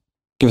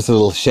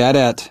little shout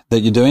out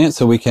that you're doing it,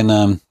 so we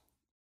can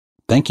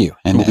thank you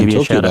and we'll give you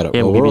talk a shout about out. it.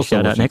 Yeah, we'll give you a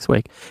shout out next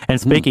week. And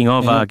speaking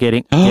of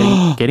getting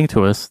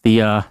to us,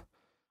 the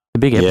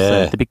big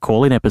episode, the big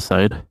call-in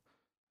episode.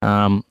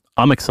 I'm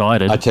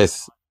excited.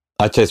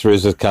 I chase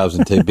Roos with carbs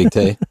and tea, big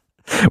T.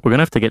 We're going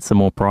to have to get some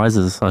more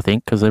prizes, I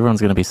think, because everyone's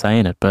going to be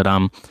saying it. But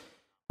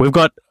we've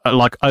got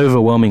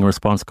overwhelming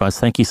response, guys.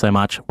 Thank you so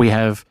much. We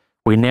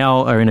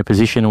now are in a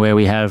position where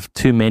we have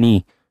too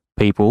many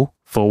people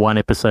for one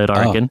episode,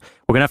 I reckon.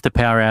 We're going to have to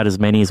power out as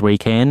many as we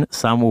can.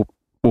 Some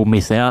will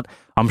miss out.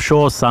 I'm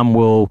sure some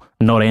will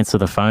not answer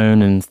the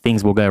phone and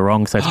things will go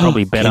wrong. So it's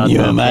probably better. Can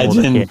you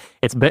imagine?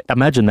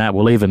 Imagine that.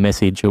 We'll leave a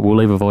message or we'll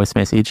leave a voice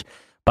message.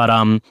 But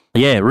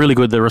really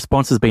good. The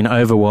response has been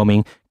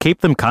overwhelming. Keep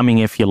them coming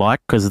if you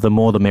like, because the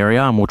more the merrier,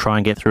 and we'll try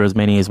and get through as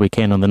many as we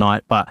can on the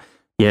night. But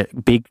yeah,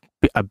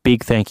 a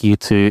big thank you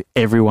to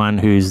everyone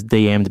who's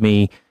DM'd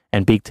me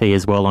and Big T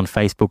as well on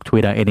Facebook,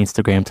 Twitter, and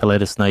Instagram to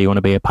let us know you want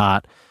to be a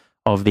part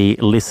of the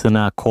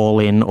listener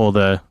call-in or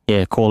the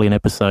call-in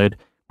episode,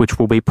 which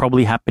will be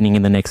probably happening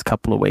in the next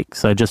couple of weeks.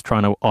 So just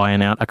trying to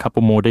iron out a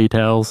couple more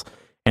details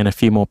and a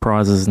few more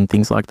prizes and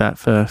things like that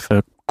for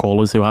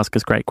callers who ask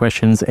us great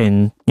questions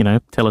and,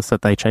 tell us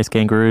that they chase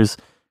kangaroos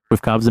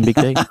with Carbs and Big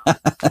T.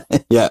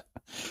 Yeah.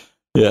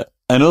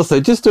 And also,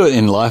 just do it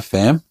in life,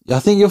 fam. I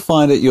think you'll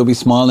find that you'll be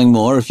smiling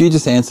more if you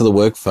just answer the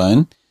work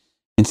phone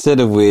instead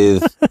of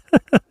with,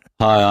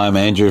 hi, I'm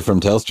Andrew from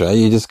Telstra.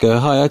 You just go,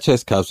 hi, I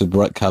chase Carbs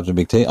and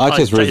Big T. I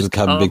chase Roos with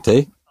Carbs and Big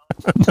T.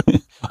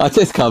 I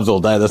chase carbs all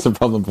day. That's the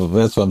problem.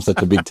 That's why I'm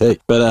such a big T.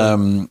 But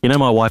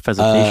my wife has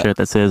a T-shirt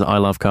that says "I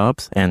love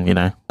carbs," and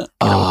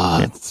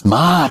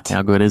smart.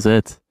 How good is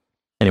it?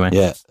 Anyway,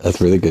 yeah,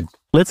 that's really good.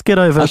 Let's get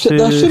over to.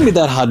 That shouldn't be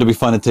that hard to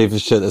find a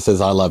T-shirt that says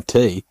 "I love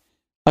tea."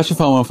 I should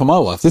find one for my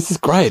wife. This is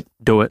great.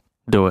 Do it,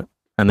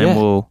 and then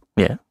we'll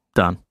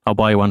done. I'll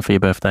buy you one for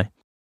your birthday.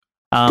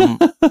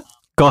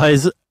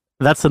 Guys,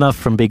 that's enough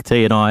from Big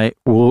T and I.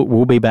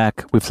 We'll be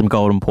back with some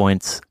golden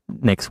points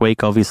next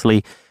week,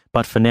 obviously.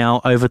 But for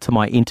now, over to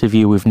my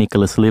interview with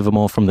Nicholas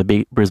Livermore from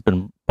the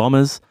Brisbane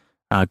Bombers.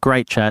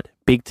 Great chat.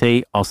 Big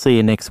T, I'll see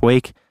you next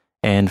week.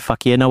 And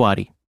fuck yeah,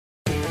 Nawadi.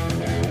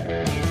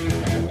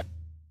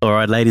 All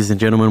right, ladies and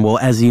gentlemen. Well,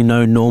 as you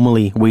know,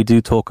 normally we do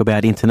talk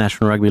about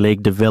International Rugby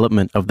League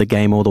development of the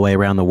game all the way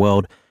around the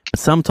world. But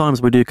sometimes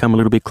we do come a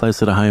little bit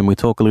closer to home. We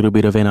talk a little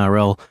bit of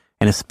NRL,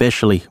 and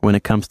especially when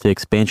it comes to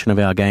expansion of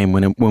our game,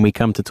 when we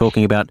come to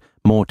talking about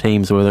more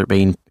teams, whether it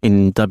be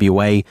in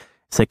WA,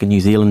 second New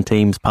Zealand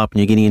teams,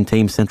 Papua New Guinean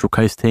teams, Central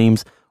Coast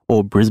teams,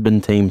 or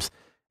Brisbane teams.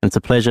 And it's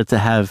a pleasure to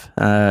have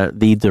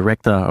the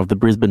director of the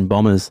Brisbane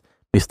Bombers,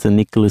 Mr.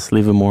 Nicholas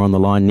Livermore, on the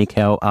line. Nick,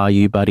 how are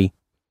you, buddy?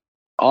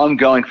 I'm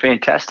going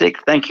fantastic.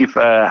 Thank you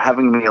for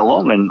having me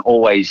along, and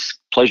always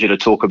pleasure to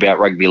talk about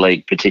rugby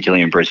league,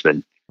 particularly in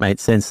Brisbane. Mate,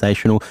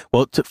 sensational.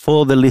 Well,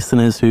 for the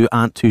listeners who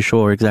aren't too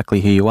sure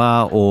exactly who you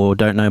are or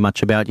don't know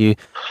much about you,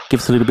 give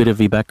us a little bit of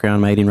your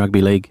background, mate, in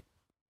rugby league.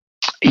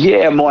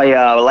 Yeah,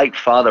 my late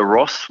father,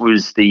 Ross,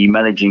 was the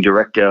managing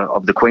director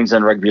of the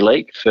Queensland Rugby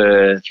League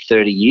for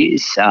 30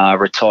 years,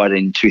 retired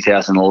in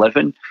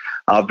 2011.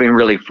 I've been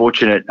really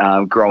fortunate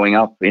growing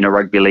up in a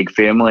rugby league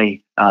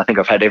family. I think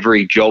I've had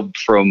every job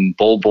from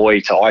ball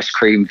boy to ice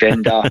cream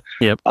vendor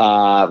yep.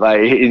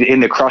 In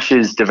the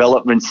Crushers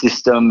development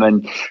system,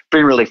 and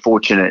been really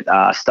fortunate.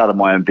 Started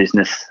my own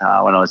business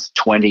when I was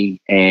 20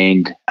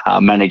 and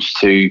managed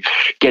to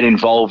get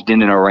involved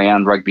in and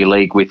around rugby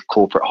league with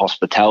corporate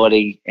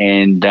hospitality,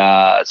 and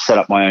set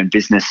up my own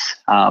business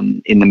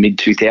in the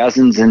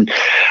mid-2000s. And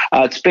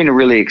it's been a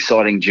really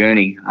exciting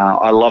journey.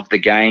 I love the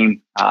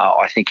game.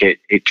 I think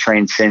it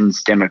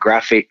transcends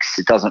demographics.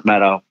 It doesn't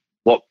matter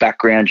what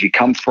background you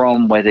come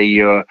from, whether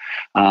you're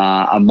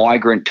a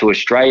migrant to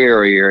Australia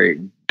or you're a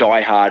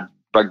diehard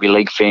rugby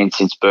league fan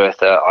since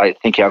birth. I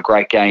think our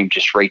great game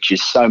just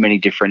reaches so many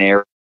different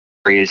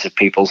areas of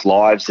people's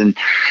lives, and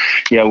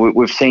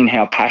we've seen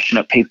how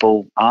passionate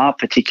people are,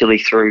 particularly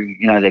through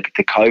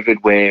the COVID,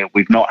 where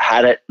we've not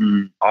had it,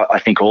 and I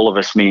think all of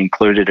us, me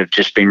included, have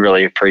just been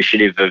really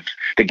appreciative of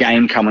the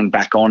game coming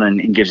back on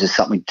and gives us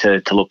something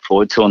to look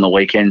forward to on the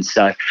weekends.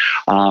 So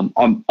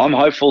I'm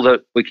hopeful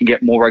that we can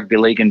get more rugby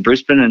league in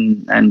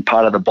Brisbane, and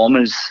part of the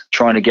Bombers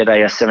trying to get a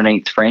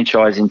 17th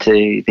franchise into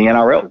the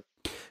NRL.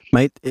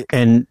 Mate,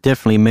 and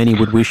definitely many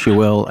would wish you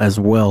well as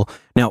well.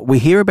 Now, we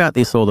hear about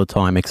this all the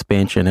time,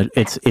 expansion.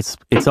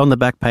 It's on the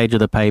back page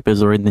of the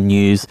papers or in the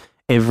news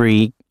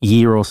every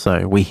year or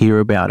so. We hear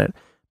about it.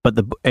 But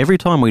every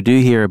time we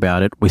do hear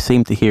about it, we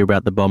seem to hear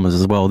about the Bombers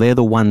as well. They're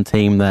the one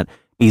team that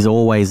is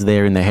always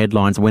there in the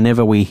headlines.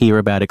 Whenever we hear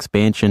about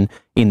expansion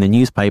in the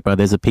newspaper,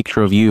 there's a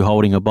picture of you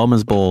holding a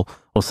Bombers ball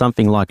or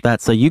something like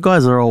that. So you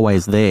guys are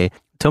always there.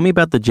 Tell me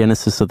about the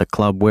genesis of the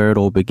club, where it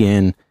all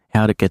began,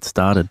 how did it get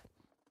started?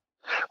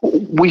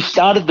 We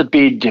started the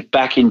bid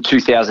back in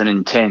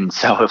 2010,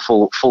 so a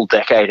full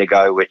decade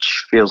ago,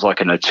 which feels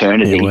like an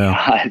eternity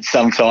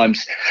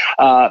sometimes.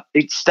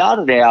 It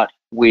started out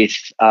with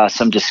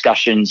some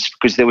discussions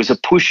because there was a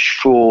push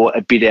for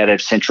a bid out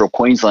of Central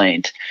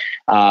Queensland,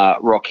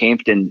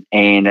 Rockhampton,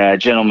 and a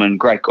gentleman,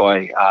 great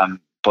guy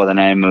by the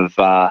name of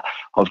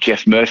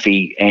Jeff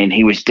Murphy, and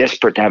he was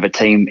desperate to have a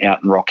team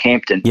out in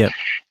Rockhampton. Yep.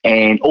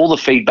 And all the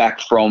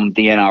feedback from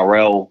the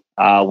NRL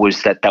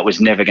was that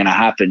was never going to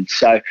happen.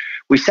 So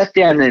we sat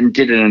down and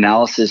did an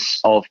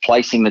analysis of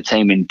placing the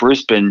team in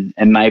Brisbane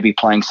and maybe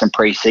playing some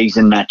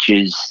pre-season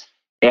matches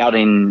out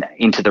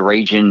into the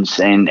regions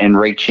and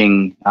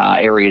reaching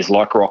areas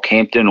like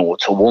Rockhampton or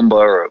Toowoomba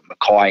or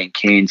Mackay and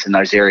Cairns, and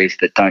those areas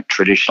that don't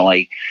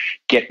traditionally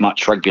get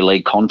much rugby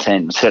league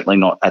content, certainly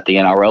not at the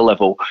NRL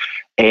level.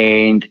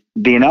 And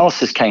the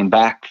analysis came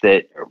back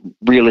that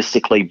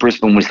realistically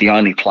Brisbane was the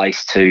only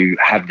place to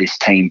have this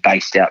team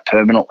based out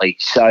permanently.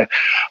 So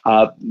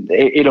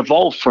it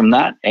evolved from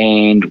that,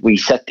 and we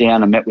sat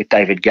down and met with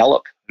David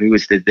Gallop, who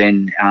was the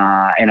then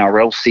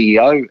NRL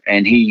CEO,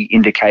 and he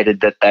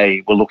indicated that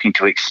they were looking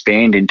to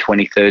expand in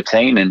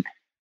 2013 and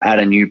add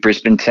a new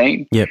Brisbane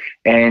team. Yep.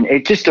 And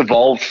it just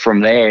evolved from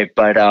there.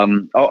 But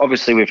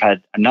obviously we've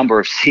had a number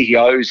of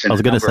CEOs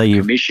and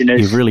commissioners.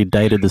 You've really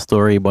dated the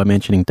story by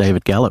mentioning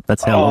David Gallop.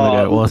 That's how long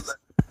ago it was.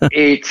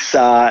 It's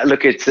a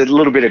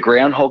little bit of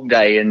Groundhog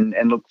Day, and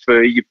look,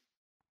 for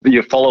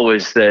your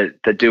followers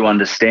that do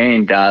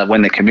understand,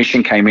 when the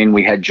commission came in,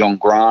 we had John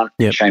Grant,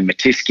 yep. Shane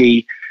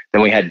Matisky,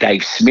 then we had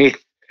Dave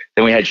Smith,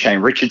 then we had Shane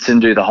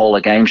Richardson do the whole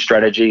of game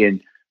strategy, and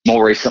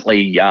more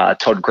recently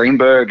Todd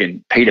Greenberg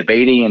and Peter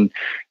Beattie, and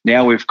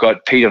now we've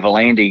got Peter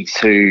V'landys,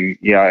 who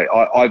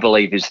I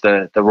believe is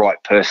the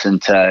right person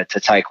to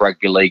take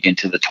rugby league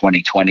into the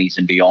 2020s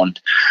and beyond.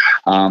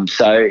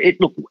 So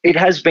it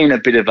has been a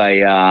bit of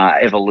a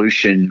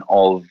evolution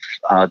of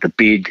the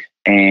bid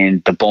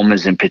and the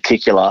Bombers in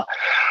particular,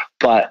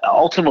 but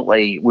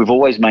ultimately we've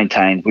always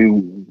maintained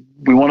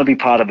we want to be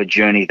part of a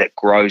journey that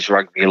grows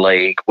rugby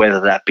league, whether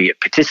that be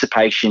at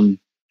participation,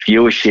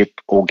 viewership,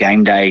 or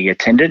game day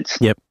attendance.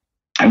 Yep.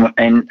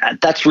 And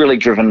that's really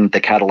driven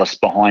the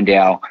catalyst behind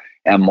our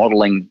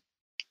modelling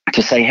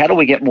to say, how do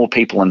we get more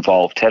people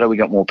involved? How do we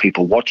get more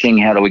people watching?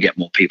 How do we get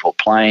more people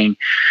playing?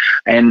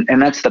 And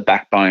that's the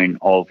backbone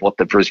of what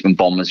the Brisbane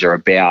Bombers are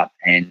about.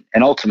 And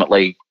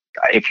ultimately,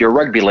 if you're a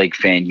rugby league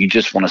fan, you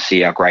just want to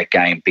see our great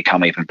game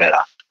become even better.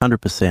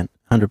 100%.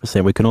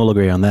 100%. We can all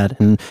agree on that.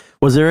 And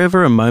was there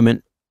ever a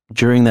moment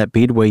during that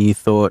bid where you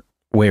thought,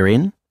 we're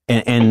in?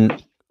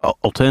 And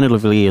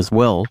alternatively as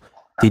well,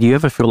 did you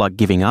ever feel like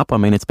giving up? I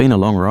mean, it's been a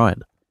long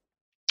ride.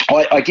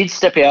 I did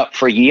step out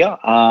for a year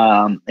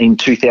in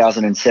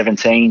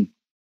 2017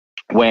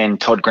 when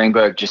Todd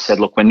Greenberg just said,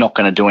 look, we're not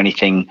going to do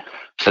anything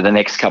for the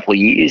next couple of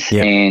years.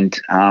 Yep.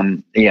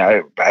 And,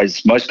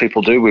 as most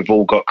people do, we've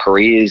all got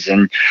careers,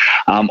 and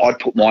I'd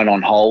put mine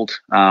on hold,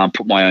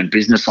 put my own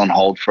business on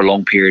hold for a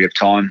long period of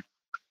time.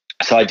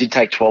 So I did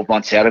take 12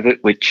 months out of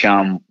it, which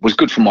was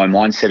good for my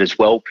mindset as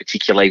well,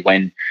 particularly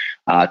when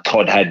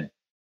Todd had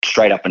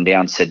straight up and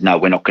down said, no,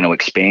 we're not going to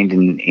expand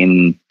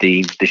in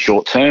the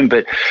short term.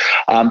 But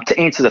to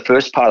answer the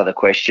first part of the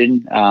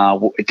question,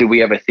 did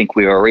we ever think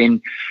we were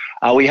in?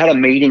 We had a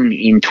meeting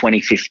in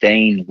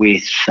 2015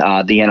 with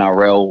the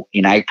NRL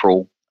in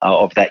April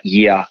of that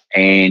year,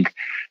 and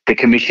the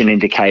commission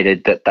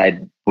indicated that they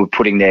were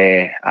putting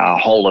their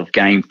whole of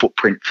game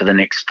footprint for the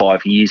next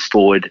 5 years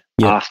forward.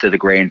 Yep. After the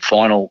grand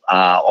final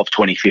of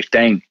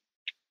 2015.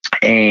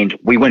 And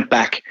we went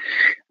back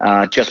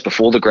just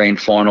before the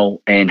grand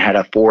final and had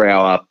a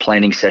 4-hour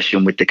planning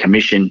session with the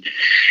commission.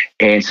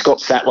 And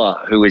Scott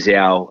Sattler, who is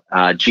our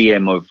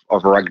GM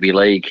of rugby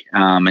league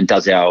and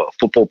does our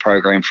football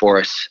program for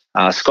us,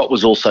 Scott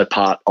was also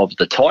part of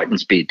the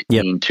Titans bid.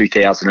 Yep. In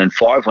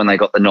 2005 when they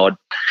got the nod.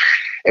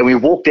 And we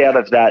walked out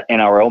of that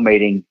NRL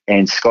meeting,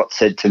 and Scott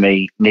said to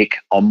me, Nick,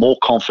 I'm more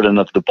confident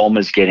of the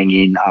Bombers getting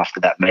in after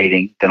that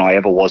meeting than I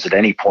ever was at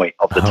any point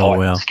of the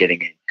Titans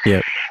getting in.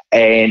 Yep.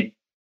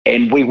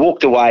 And we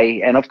walked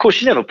away, and of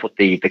course you never put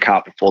the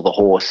cart before the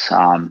horse.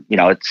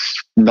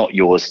 It's not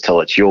yours till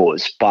it's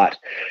yours. But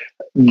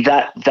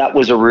that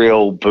was a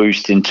real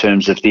boost in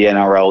terms of the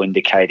NRL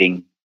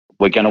indicating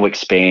we're going to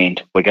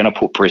expand, we're going to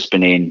put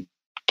Brisbane in,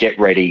 get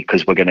ready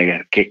because we're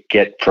going to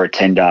get for a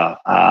tender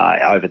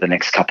over the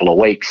next couple of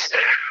weeks.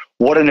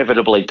 What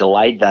inevitably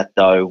delayed that,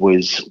 though,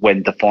 was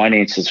when the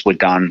finances were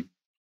done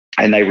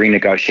and they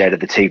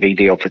renegotiated the TV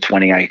deal for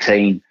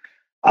 2018.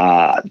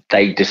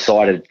 They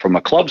decided from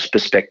a club's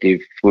perspective,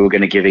 we were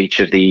going to give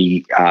each of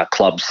the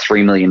clubs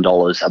 $3 million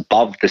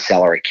above the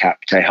salary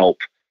cap to help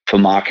for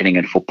marketing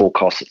and football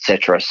costs,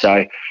 etc.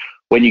 So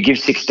when you give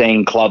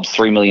 16 clubs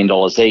 $3 million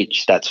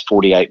each, that's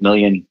 $48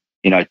 million,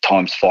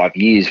 times 5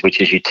 years,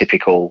 which is your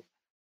typical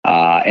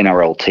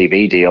NRL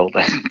TV deal.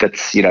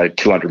 That's,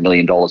 $200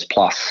 million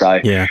plus. So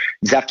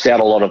zaps out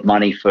a lot of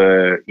money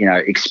for,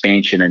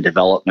 expansion and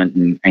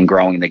development and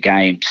growing the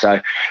game.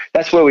 So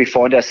that's where we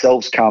find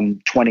ourselves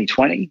come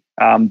 2020.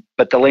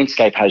 But the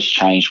landscape has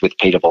changed with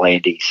Peter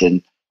V'landys,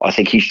 and I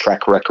think his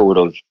track record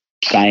of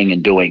saying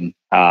and doing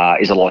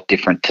is a lot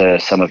different to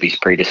some of his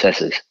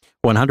predecessors.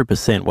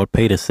 100%. What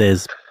Peter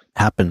says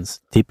happens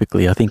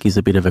typically. I think he's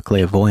a bit of a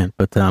clairvoyant,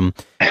 but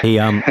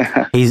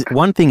he's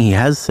one thing he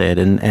has said,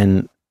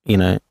 and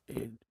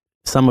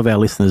some of our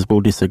listeners will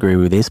disagree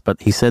with this,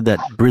 but he said that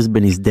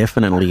Brisbane is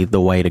definitely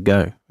the way to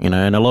go.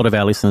 And a lot of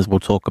our listeners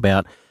will talk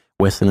about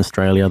Western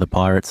Australia, the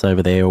Pirates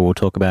over there, or we'll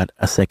talk about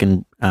a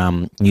second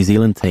New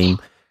Zealand team,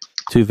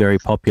 two very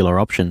popular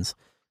options.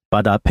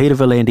 But Peter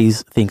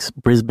V'landys thinks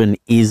Brisbane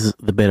is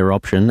the better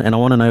option, and I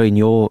want to know in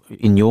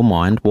your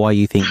mind why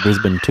you think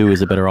Brisbane 2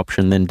 is a better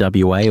option than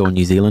WA or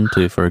New Zealand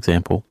 2, for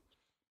example.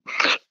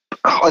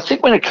 I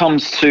think when it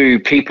comes to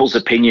people's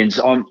opinions,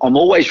 I'm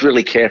always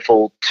really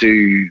careful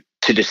to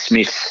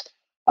dismiss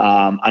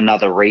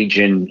another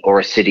region or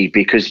a city,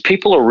 because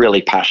people are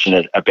really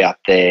passionate about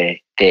their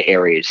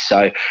areas.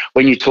 So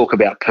when you talk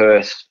about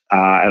Perth,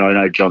 and I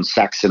know John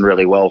Saxon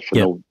really well from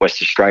the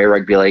West Australia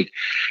Rugby League,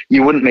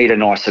 you wouldn't meet a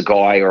nicer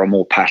guy or a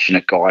more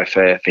passionate guy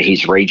for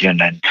his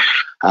region. And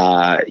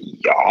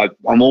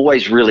I'm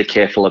always really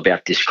careful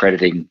about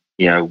discrediting,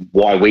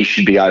 why we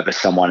should be over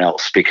someone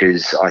else,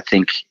 because I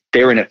think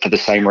they're in it for the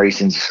same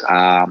reasons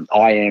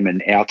I am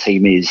and our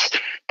team is.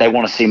 They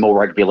want to see more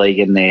rugby league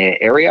in their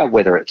area,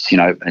 whether it's,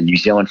 a New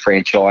Zealand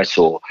franchise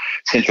or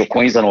Central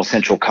Queensland or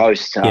Central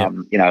Coast.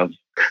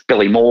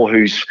 Billy Moore,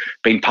 who's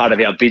been part of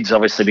our bids,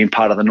 obviously been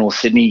part of the North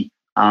Sydney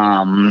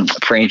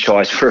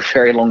franchise for a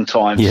very long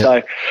time. Yeah.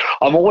 So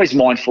I'm always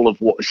mindful of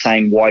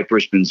saying why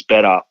Brisbane's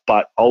better,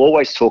 but I'll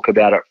always talk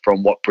about it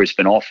from what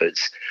Brisbane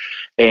offers.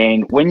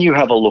 And when you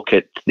have a look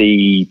at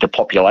the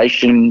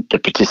population, the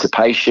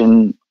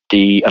participation,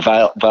 the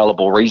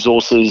available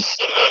resources,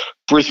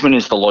 Brisbane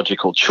is the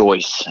logical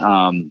choice.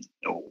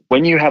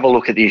 When you have a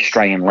look at the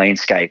Australian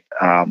landscape,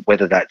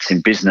 whether that's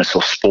in business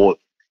or sport,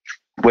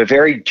 we're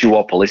very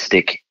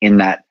duopolistic in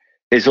that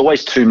there's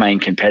always two main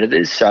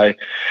competitors. So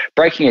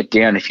breaking it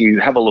down, if you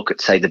have a look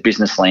at, say, the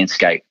business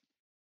landscape,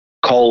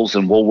 Coles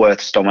and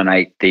Woolworths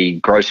dominate the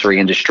grocery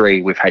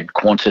industry. We've had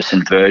Qantas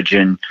and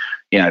Virgin,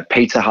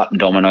 Pizza Hut and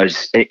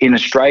Domino's. In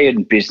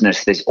Australian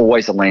business, there's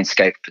always a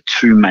landscape for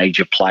two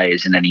major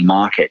players in any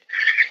market.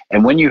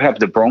 And when you have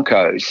the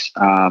Broncos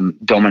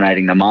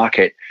dominating the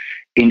market,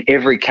 in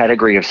every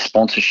category of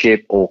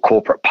sponsorship or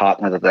corporate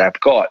partner that they've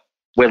got,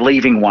 we're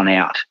leaving one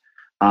out.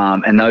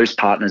 And those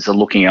partners are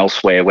looking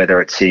elsewhere,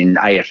 whether it's in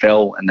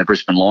AFL, and the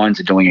Brisbane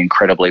Lions are doing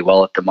incredibly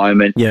well at the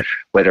moment,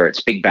 whether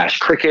it's Big Bash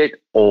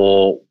cricket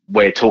or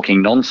we're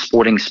talking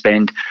non-sporting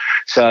spend.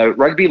 So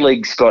rugby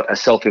league's got a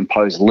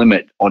self-imposed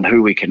limit on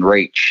who we can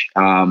reach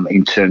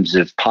in terms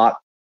of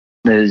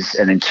partners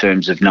and in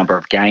terms of number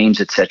of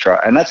games, etc.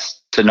 And that's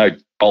to no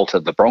fault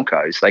of the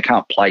Broncos. They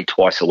can't play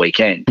twice a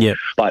weekend.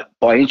 But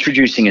by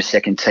introducing a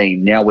second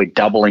team, now we're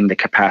doubling the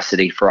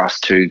capacity for us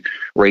to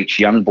reach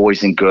young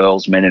boys and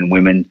girls, men and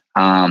women,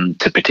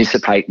 to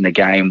participate in the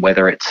game,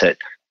 whether it's at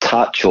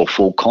touch or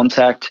full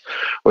contact.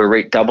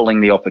 We're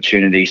doubling the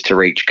opportunities to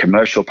reach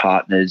commercial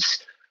partners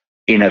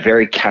in a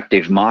very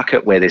captive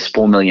market where there's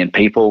 4 million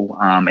people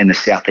in the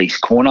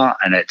southeast corner,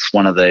 and it's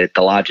one of the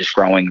largest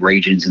growing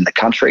regions in the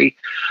country.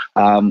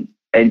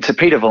 And to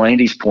Peter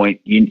V'landys'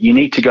 point, you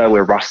need to go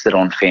where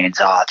rusted-on fans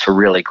are to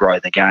really grow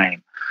the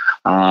game.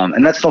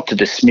 And that's not to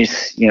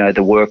dismiss,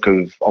 the work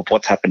of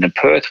what's happened in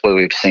Perth, where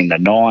we've seen the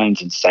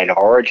Nines and State of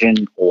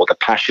Origin, or the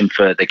passion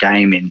for the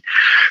game in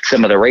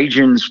some of the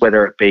regions,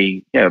 whether it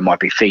be, it might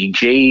be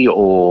Fiji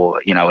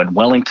or, in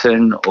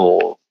Wellington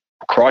or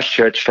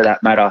Christchurch for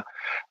that matter.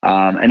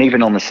 And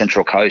even on the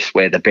Central Coast,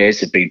 where the Bears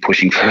have been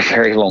pushing for a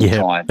very long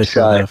time.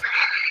 So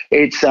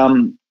it's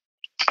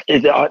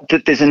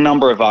there's a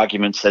number of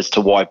arguments as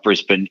to why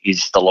Brisbane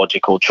is the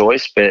logical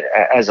choice, but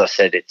as I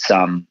said, it's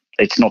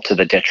not to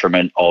the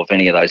detriment of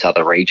any of those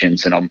other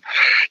regions. And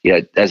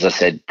as I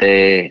said,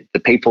 the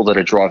people that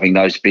are driving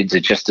those bids are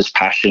just as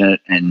passionate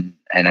and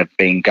and have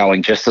been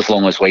going just as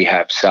long as we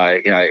have.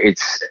 So,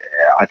 it's,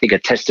 I think, a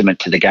testament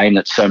to the game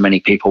that so many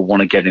people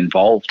want to get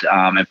involved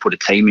and put a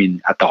team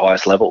in at the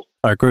highest level.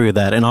 I agree with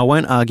that. And I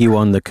won't argue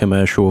on the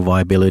commercial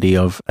viability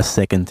of a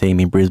second team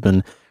in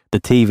Brisbane. The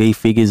TV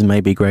figures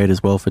may be great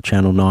as well for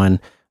Channel 9.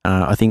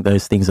 I think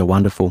those things are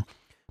wonderful.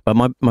 But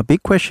my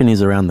big question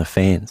is around the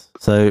fans.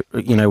 So,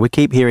 we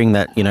keep hearing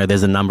that,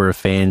 there's a number of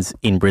fans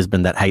in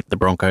Brisbane that hate the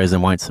Broncos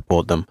and won't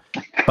support them.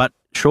 But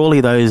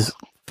surely those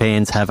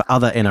fans have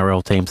other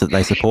NRL teams that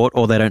they support,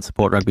 or they don't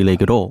support rugby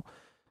league at all.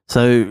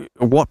 So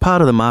what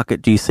part of the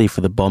market do you see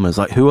for the Bombers?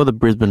 Like, who are the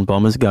Brisbane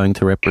Bombers going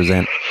to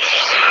represent?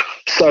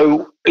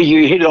 So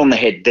you hit it on the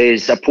head.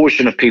 There's a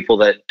portion of people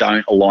that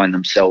don't align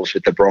themselves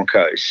with the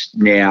Broncos.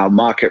 Now,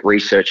 market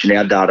research and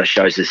our data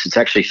shows us it's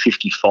actually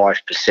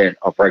 55%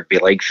 of rugby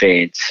league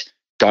fans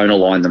don't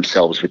align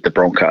themselves with the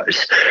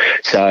Broncos.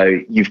 So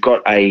you've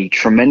got a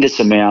tremendous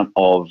amount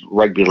of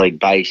rugby league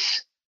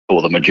base,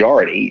 or the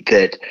majority,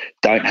 that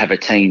don't have a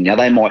team. Now,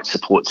 they might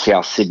support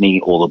South Sydney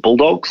or the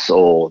Bulldogs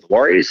or the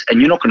Warriors, and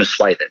you're not going to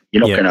sway them.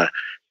 You're not going to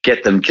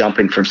get them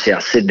jumping from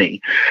South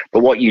Sydney. But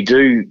what you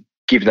do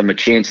give them a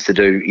chance to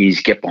do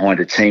is get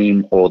behind a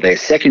team or their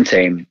second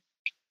team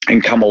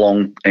and come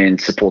along and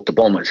support the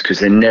Bombers, because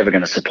they're never going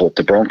to support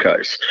the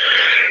Broncos.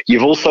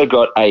 You've also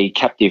got a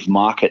captive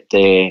market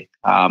there,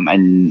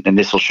 and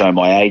this will show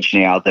my age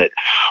now, that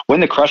when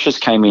the Crushers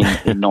came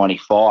in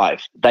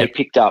 95, they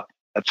picked up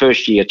a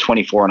first year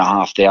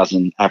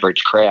 24,500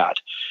 average crowd.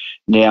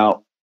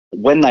 Now,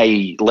 when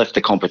they left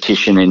the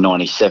competition in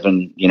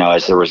 97,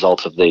 as a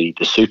result of the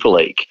Super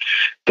League,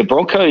 the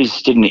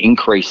Broncos didn't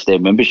increase their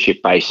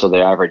membership base or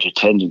their average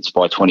attendance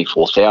by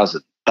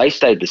 24,000. They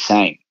stayed the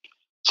same.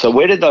 So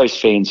where did those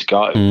fans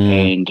go?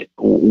 And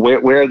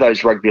where are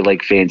those rugby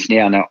league fans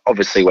now? Now,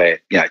 obviously, we're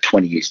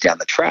 20 years down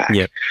the track.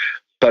 Yep.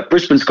 But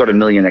Brisbane's got 1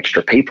 million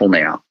extra people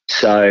now.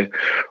 So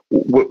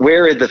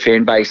where are the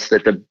fan base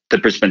that the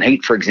Brisbane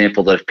Heat, for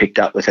example, that have picked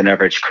up with an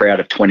average crowd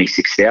of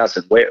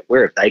 26,000?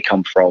 Where have they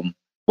come from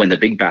when the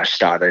Big Bash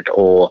started?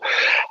 Or,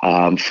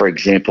 for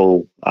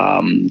example,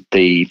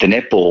 the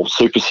Netball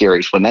Super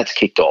Series, when that's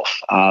kicked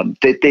off.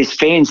 There's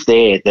fans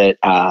there that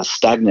are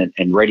stagnant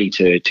and ready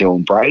to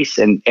embrace.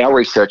 And our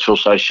research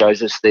also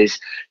shows us there's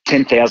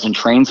 10,000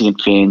 transient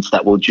fans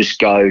that will just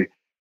go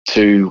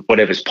to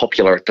whatever's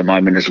popular at the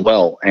moment as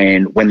well.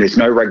 And when there's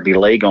no rugby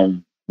league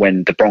on,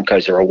 when the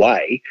Broncos are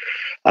away,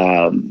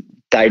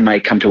 they may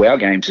come to our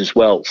games as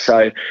well.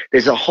 So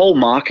there's a whole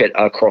market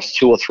across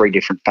 2 or 3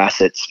 different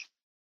facets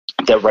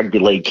that rugby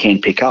league can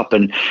pick up.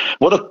 And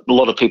what a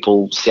lot of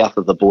people south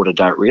of the border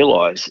don't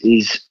realise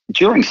is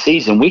during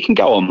season, we can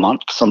go a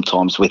month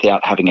sometimes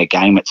without having a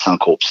game at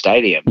Suncorp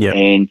Stadium. Yep.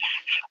 And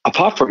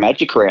apart from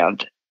Magic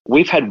Round,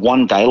 we've had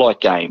one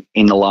daylight game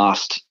in the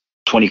last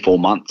 24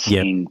 months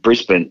in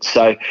Brisbane.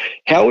 So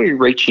how are we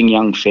reaching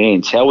young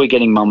fans? How are we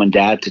getting mum and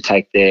dad to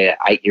take their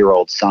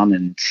 8-year-old son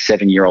and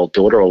 7-year-old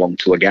daughter along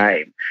to a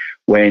game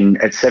when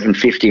at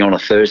 7:50 on a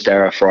Thursday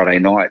or a Friday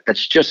night,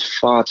 that's just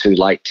far too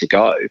late to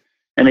go?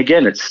 And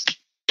again, it's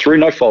through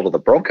no fault of the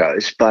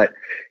Broncos, but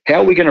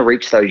how are we going to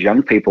reach those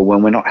young people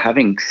when we're not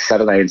having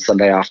Saturday and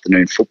Sunday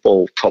afternoon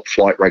football, top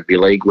flight rugby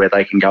league, where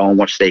they can go and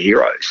watch their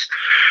heroes?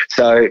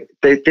 So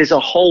there's a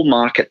whole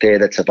market there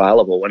that's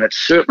available, and it's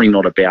certainly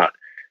not about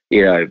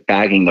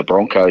bagging the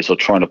Broncos or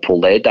trying to pull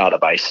their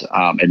database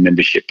and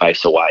membership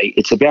base away.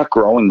 It's about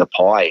growing the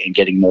pie and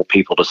getting more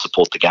people to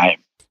support the game.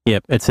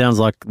 Yep, it sounds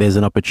like there's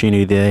an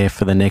opportunity there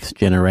for the next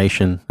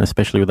generation,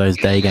 especially with those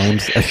day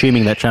games,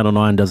 assuming that Channel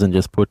 9 doesn't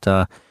just put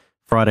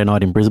Friday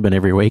night in Brisbane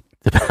every week.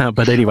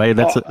 But anyway,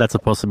 that's a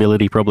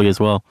possibility probably as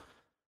well.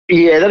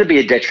 Yeah, that'd be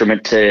a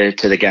detriment to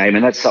the game,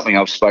 and that's something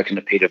I've spoken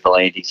to Peter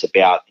V'landys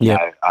about,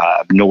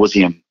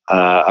 nauseum,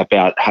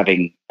 about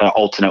having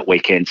alternate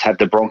weekends. Have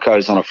the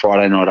Broncos on a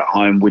Friday night at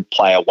home, we'd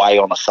play away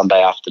on a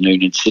Sunday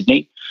afternoon in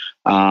Sydney,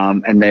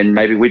 and then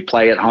maybe we'd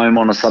play at home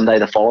on a Sunday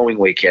the following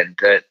weekend.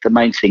 The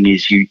main thing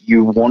is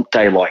you want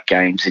daylight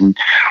games, and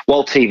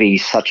while TV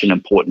is such an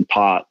important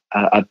part,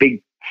 a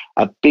big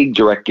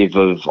directive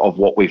of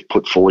what we've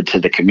put forward to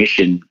the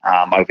Commission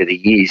over the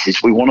years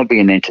is we want to be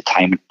an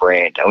entertainment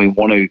brand, and we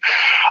want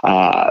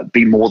to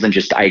be more than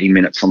just 80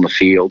 minutes on the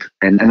field.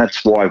 And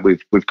that's why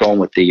we've gone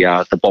with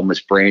the Bombers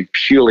brand,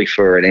 purely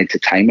for an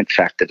entertainment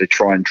factor, to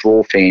try and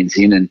draw fans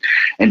in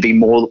and be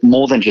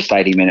more than just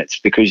 80 minutes,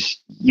 because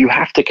you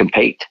have to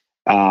compete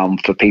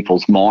for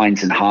people's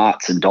minds and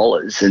hearts and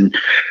dollars. And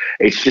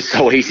it's just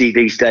so easy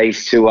these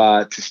days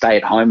to stay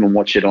at home and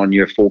watch it on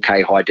your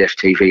 4K high def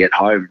TV at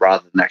home,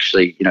 rather than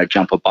actually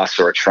jump a bus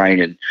or a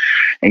train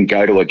and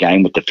go to a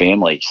game with the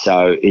family.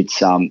 So it's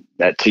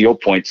to your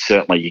point,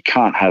 certainly you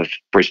can't have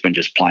Brisbane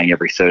just playing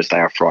every Thursday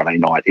or Friday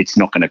night. It's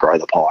not going to grow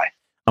the pie.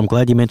 I'm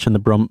glad you mentioned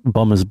the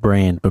Bombers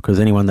brand, because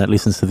anyone that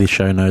listens to this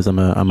show knows I'm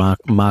a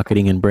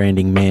marketing and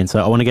branding man.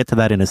 So I want to get to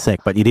that in a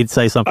sec, but you did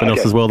say something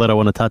else as well that I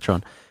want to touch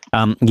on.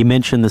 You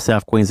mentioned the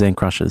South Queensland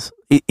Crushers.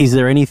 Is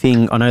there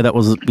anything, I know that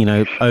was,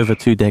 over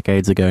 2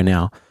 decades ago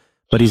now,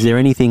 but is there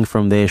anything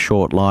from their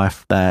short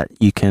life that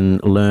you can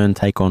learn,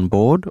 take on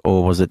board,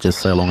 or was it just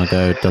so long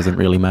ago it doesn't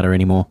really matter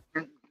anymore?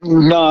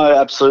 No,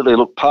 absolutely.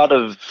 Look, part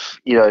of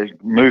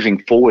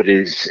moving forward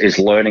is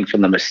learning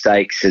from the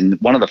mistakes. And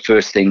one of the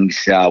first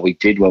things we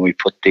did when we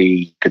put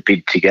the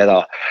bid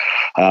together,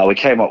 we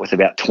came up with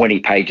about 20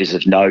 pages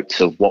of notes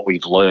of what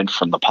we've learned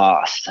from the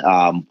past,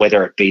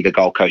 whether it be the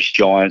Gold Coast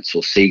Giants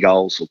or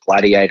Seagulls or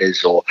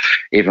Gladiators, or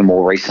even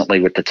more recently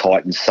with the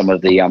Titans, some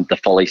of the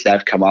follies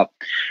they've come up,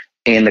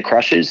 and the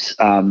Crushers.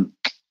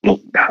 Look,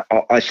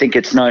 I think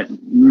it's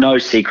no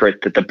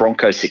secret that the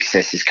Broncos'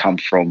 success has come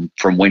from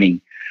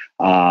winning.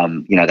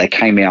 They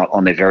came out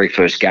on their very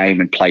first game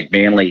and played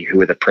Manly, who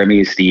were the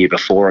premiers the year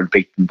before, and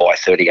beat them by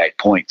 38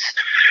 points.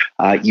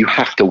 You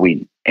have to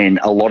win. And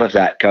a lot of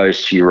that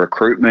goes to your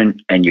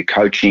recruitment and your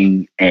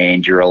coaching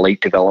and your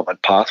elite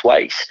development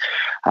pathways.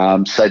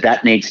 So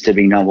that needs to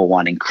be, number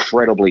one,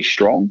 incredibly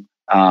strong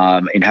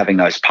in having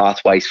those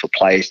pathways for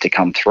players to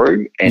come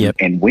through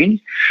and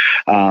win.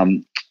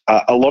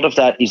 A lot of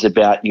that is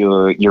about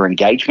your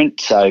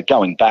engagement. So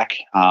going back,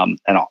 and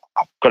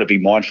I've got to be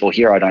mindful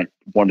here, I don't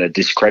want to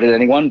discredit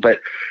anyone,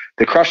 but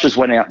the Crushers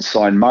went out and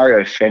signed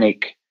Mario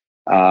Fenech,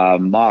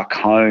 Mark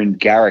Hone,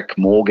 Garrick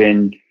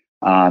Morgan,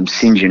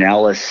 St. John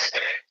Ellis.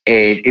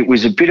 And it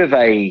was a bit of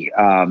a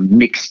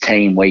mixed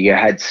team where you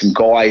had some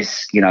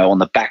guys, on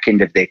the back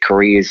end of their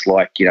careers,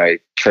 like,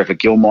 Trevor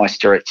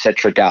Gilmeister,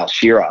 etc., Dale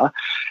Shearer.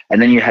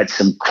 And then you had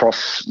some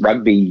cross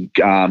rugby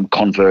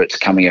converts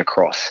coming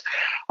across.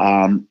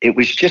 It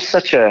was just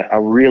such a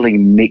really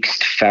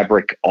mixed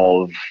fabric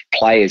of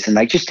players, and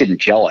they just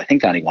didn't gel. I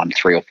think they only won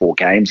 3 or 4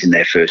 games in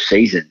their first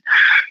season.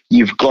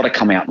 You've got to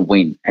come out and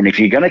win. And if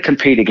you're going to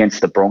compete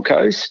against the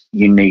Broncos,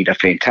 you need a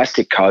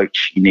fantastic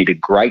coach. You need a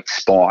great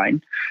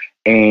spine.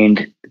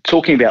 And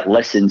talking about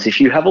lessons,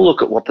 if you have a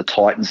look at what the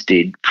Titans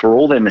did for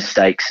all their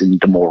mistakes in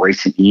the more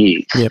recent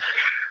years,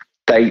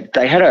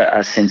 they had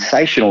a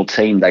sensational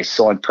team. They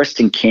signed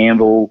Preston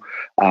Campbell,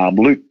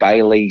 Luke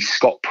Bailey,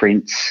 Scott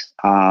Prince,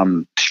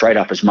 straight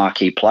up as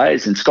marquee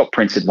players. And Scott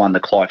Prince had won the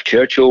Clive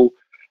Churchill.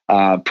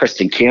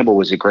 Preston Campbell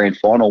was a grand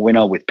final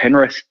winner with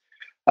Penrith.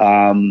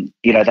 They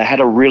had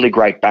a really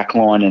great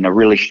backline and a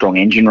really strong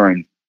engine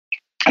room.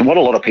 And what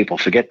a lot of people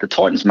forget, the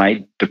Titans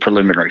made the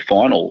preliminary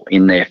final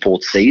in their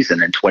 4th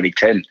season in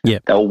 2010. They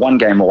were 1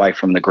 game away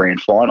from the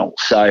grand final.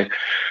 So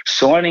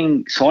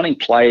signing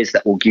players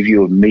that will give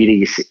you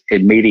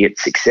immediate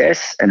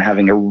success and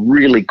having a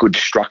really good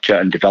structure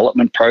and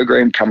development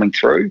program coming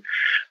through,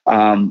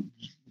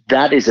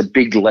 that is a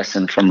big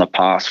lesson from the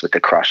past with the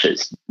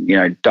Crushers.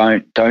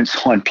 Don't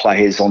sign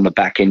players on the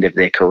back end of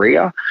their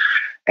career.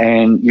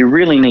 And you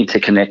really need to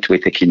connect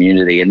with the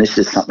community. And this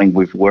is something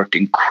we've worked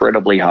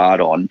incredibly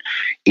hard on,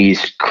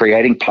 is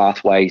creating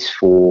pathways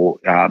for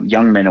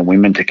young men and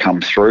women to come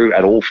through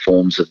at all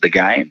forms of the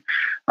game,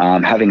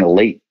 having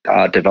elite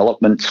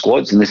development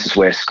squads. And this is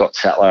where Scott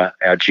Sattler,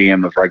 our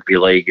GM of Rugby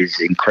League,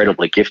 is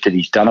incredibly gifted.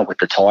 He's done it with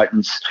the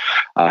Titans.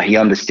 He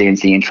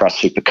understands the Intrust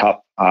Super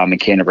Cup and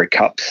Canterbury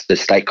Cups, the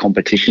state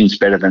competitions,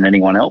 better than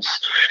anyone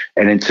else.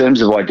 And in terms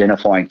of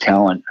identifying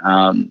talent,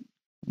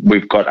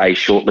 we've got a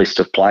short list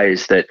of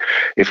players that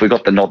if we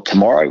got the nod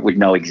tomorrow, we'd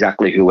know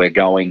exactly who we're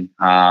going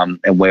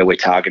and where we're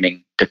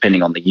targeting,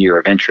 depending on the year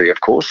of entry,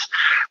 of course.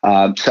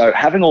 So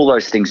having all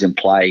those things in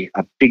play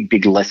are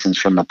big lessons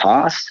from the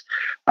past,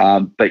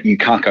 but you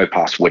can't go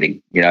past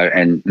winning,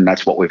 and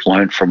that's what we've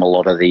learned from a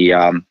lot of the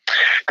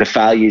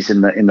failures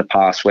in the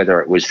past,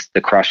 whether it was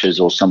the Crushers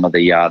or some of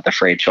the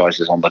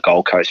franchises on the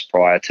Gold Coast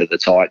prior to the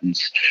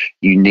Titans.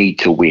 You need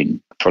to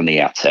win from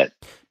the outset.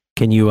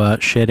 Can you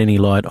shed any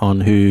light on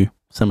who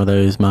some of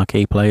those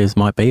marquee players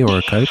might be, or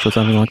a coach or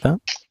something like that,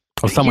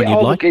 or someone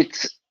you'd like?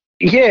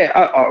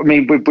 I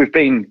mean, we've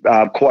been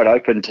quite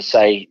open to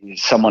say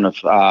someone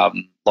of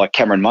like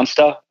Cameron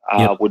Munster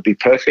would be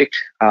perfect.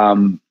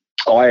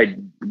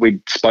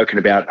 We'd spoken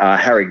about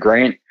Harry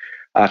Grant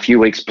a few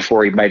weeks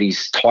before he made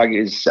his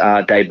Tigers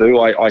debut.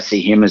 I see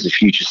him as a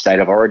future State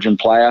of Origin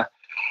player.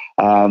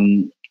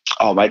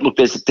 Mate, look,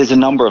 there's a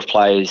number of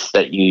players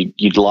that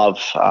you'd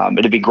love.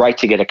 It'd be great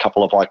to get a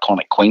couple of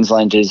iconic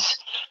Queenslanders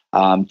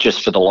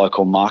just for the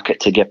local market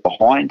to get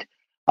behind.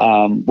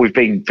 We've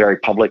been very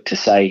public to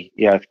say,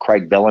 if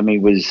Craig Bellamy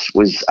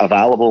was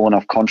available and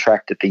off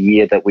contract at the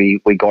year that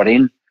we got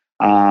in,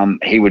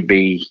 he would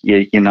be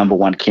your number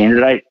one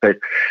candidate. But,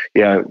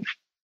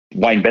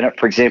 Wayne Bennett,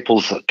 for example,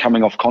 is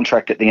coming off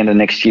contract at the end of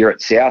next year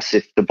at South.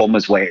 If the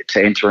Bombers were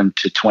to enter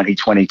into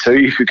 2022,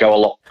 you could go a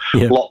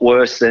lot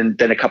worse than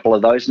a couple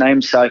of those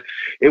names. So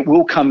it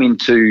will come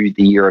into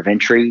the year of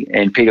entry,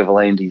 and Peter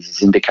V'landys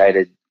has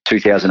indicated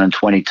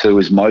 2022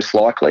 is most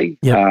likely,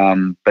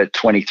 but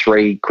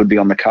 23 could be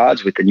on the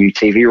cards with the new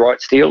TV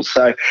rights deal.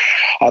 So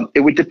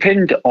it would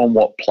depend on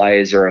what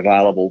players are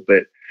available,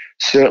 but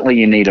certainly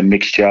you need a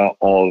mixture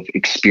of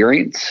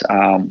experience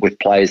with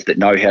players that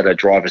know how to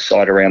drive a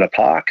side around a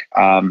park,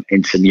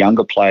 and some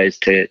younger players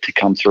to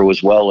come through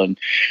as well. And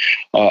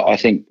I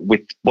think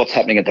with what's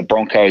happening at the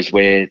Broncos,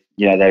 where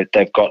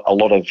they've got a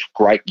lot of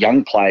great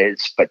young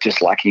players, but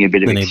just lacking a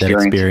bit of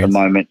experience at the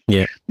moment.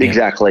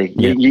 Exactly.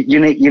 You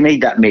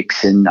need that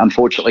mix, and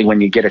unfortunately, when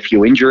you get a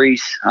few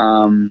injuries,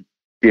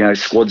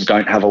 squads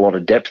don't have a lot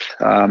of depth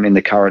in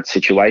the current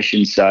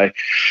situation. So,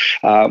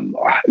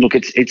 look,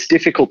 it's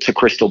difficult to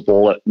crystal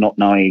ball it, not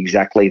knowing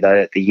exactly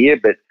the year,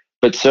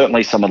 but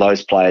certainly some of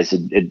those players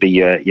would be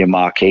your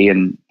marquee,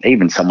 and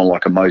even someone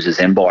like a Moses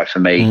Mbai for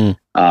me,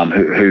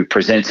 who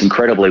presents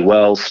incredibly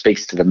well,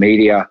 speaks to the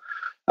media.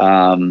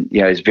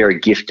 Is very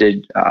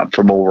gifted.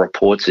 From all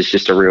reports, is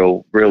just a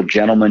real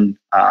gentleman.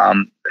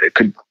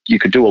 You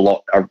could do a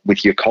lot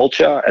with your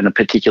culture, and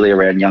particularly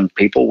around young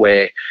people,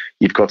 where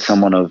you've got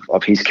someone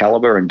of his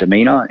caliber and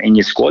demeanour in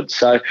your squad.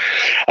 So,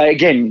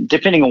 again,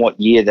 depending on what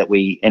year that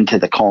we enter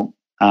the comp,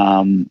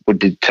 would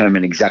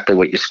determine exactly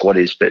what your squad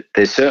is. But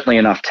there's certainly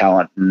enough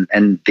talent,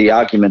 and the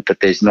argument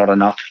that there's not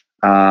enough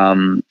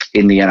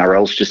in the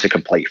NRL is just a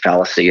complete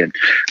fallacy. And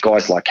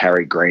guys like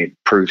Harry Grant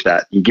prove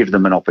that. You give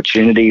them an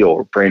opportunity,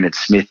 or Brandon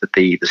Smith at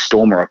the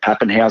Storm or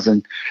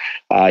Pappenhausen,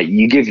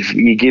 you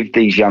give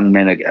these young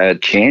men a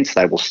chance,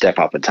 they will step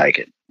up and take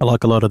it. I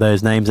like a lot of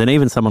those names, and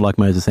even someone like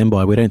Moses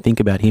Mbai. We don't think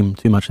about him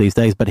too much these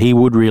days, but he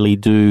would really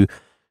do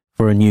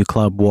for a new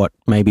club what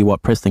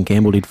Preston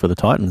Campbell did for the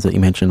Titans that you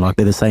mentioned. Like,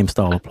 they're the same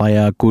style of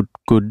player, good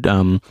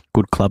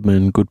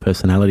clubman, good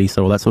personality,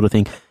 so all that sort of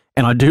thing.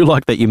 And I do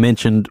like that you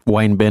mentioned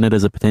Wayne Bennett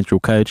as a potential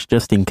coach,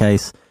 just in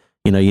case,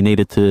 you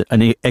needed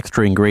an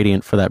extra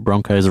ingredient for that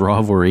Broncos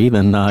rivalry.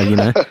 Then,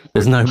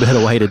 there's no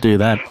better way to do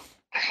that.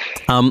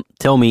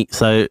 Tell me,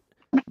 so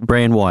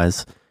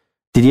brand-wise,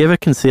 did you ever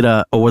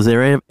consider, or was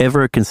there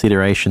ever a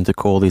consideration to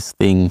call this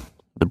thing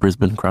the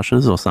Brisbane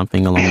Crushers or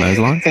something along those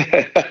lines?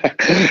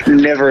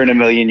 Never in a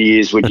million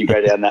years would you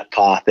go down that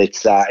path.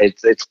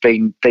 It's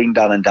been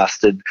done and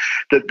dusted.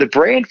 The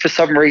brand, for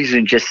some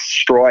reason, just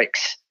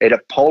strikes. It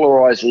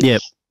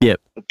polarizes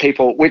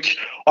people, which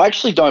I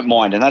actually don't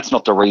mind, and that's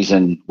not the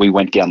reason we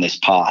went down this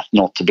path,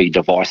 not to be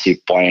divisive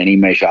by any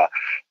measure.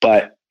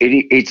 But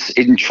it's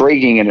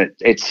intriguing, and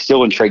it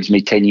still intrigues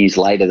me 10 years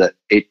later that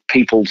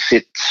people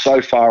sit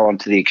so far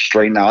onto the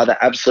extreme. They either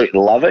absolutely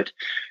love it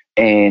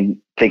and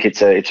think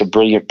it's a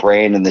brilliant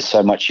brand and there's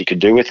so much you can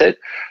do with it,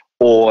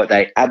 or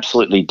they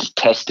absolutely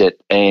detest it.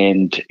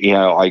 And,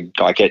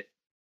 I get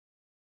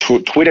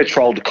Twitter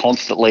trolled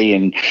constantly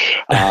and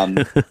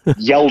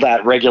yelled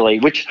at regularly,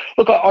 which,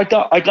 look, I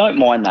don't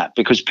mind that,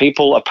 because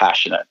people are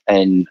passionate,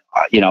 and,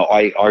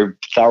 I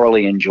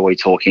thoroughly enjoy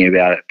talking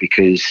about it,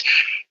 because,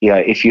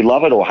 if you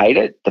love it or hate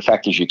it, the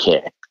fact is you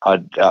care.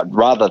 I'd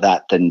rather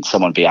that than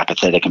someone be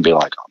apathetic and be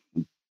like,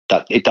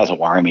 that it doesn't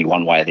worry me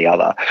one way or the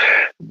other.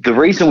 The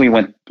reason we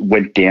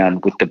went down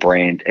with the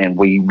brand, and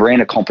we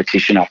ran a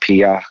competition up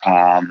here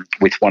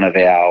with one of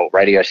our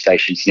radio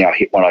stations now,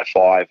 Hit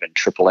 105 and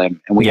Triple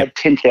M, and we had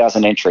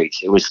 10,000 entries.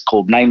 It was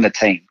called Name the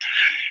Team,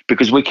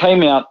 because we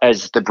came out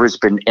as the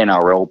Brisbane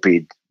NRL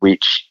bid,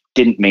 which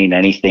didn't mean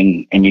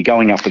anything, and you're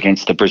going up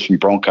against the Brisbane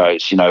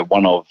Broncos,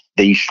 one of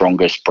the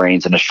strongest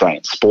brands in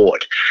Australian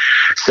sport.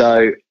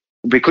 So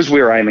because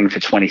we were aiming for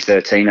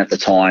 2013 at the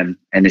time,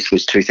 and this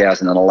was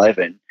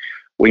 2011,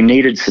 we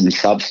needed some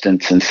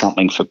substance and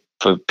something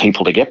for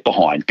people to get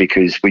behind,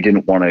 because we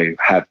didn't want to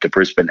have the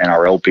Brisbane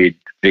NRL bid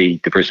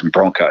be the Brisbane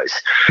Broncos.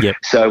 Yep.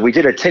 So we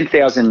did a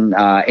 10,000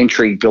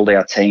 entry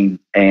build-out team,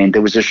 and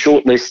there was a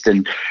short list,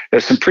 and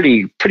there's some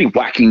pretty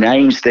wacky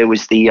names. There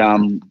was the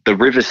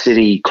River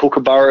City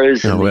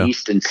Kookaburras and the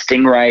Eastern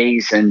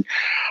Stingrays, and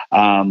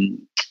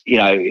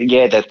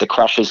that the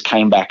Crushers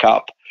came back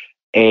up,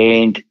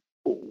 and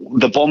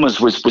the Bombers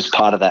was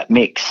part of that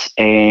mix,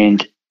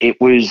 and it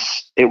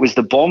was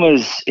the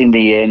Bombers in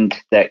the end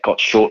that got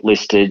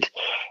shortlisted.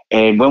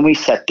 And when we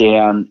sat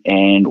down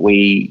and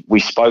we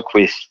spoke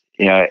with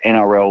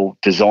NRL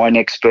design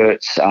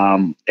experts,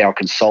 our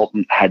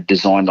consultant had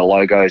designed the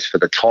logos for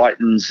the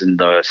Titans and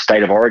the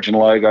State of Origin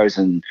logos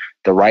and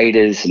the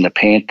Raiders and the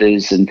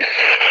Panthers, and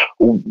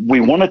we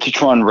wanted to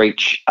try and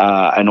reach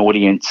an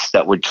audience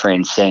that would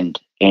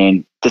transcend.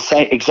 And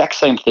the exact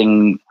same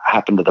thing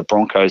happened to the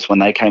Broncos when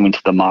they came into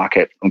the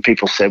market. When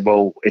people said,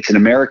 well, it's an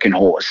American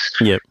horse.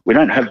 Yep. We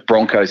don't have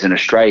Broncos in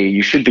Australia.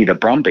 You should be the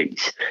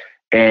Brumbies.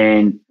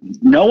 And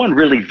no one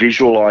really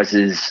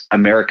visualises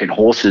American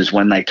horses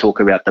when they talk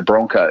about the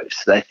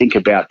Broncos. They think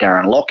about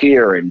Darren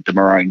Lockyer and the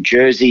maroon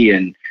jersey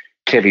and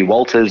Kevin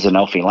Walters and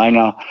Alfie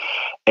Langer.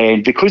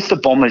 And because the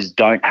Bombers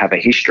don't have a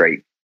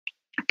history,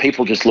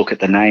 people just look at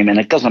the name and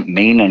it doesn't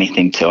mean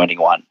anything to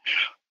anyone.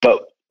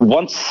 But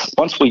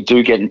once we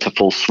do get into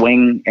full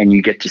swing and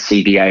you get to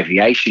see the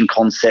aviation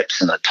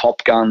concepts and the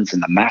Top Guns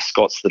and the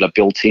mascots that are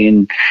built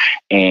in,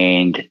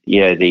 and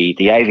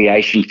the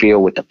aviation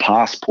feel with the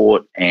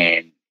passport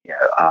and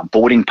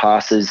boarding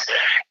passes,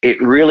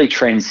 it really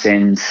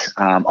transcends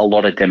a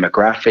lot of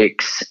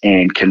demographics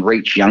and can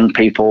reach young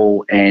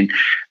people. And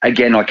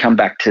again, I come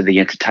back to the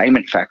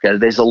entertainment factor.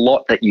 There's a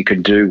lot that you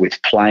can do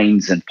with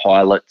planes and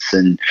pilots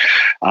and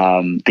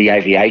the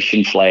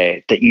aviation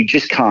flair that you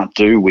just can't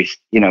do with,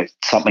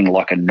 something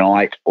like a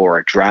Knight or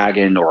a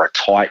Dragon or a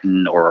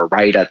Titan or a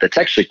Raider that's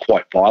actually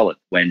quite violent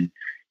when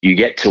you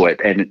get to it.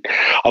 And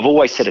I've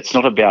always said it's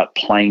not about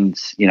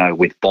planes,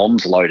 with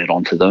bombs loaded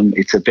onto them.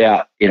 It's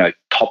about,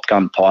 Top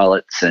Gun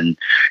pilots and,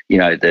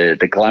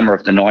 the glamour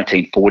of the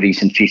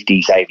 1940s and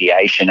 50s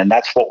aviation. And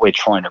that's what we're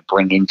trying to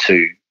bring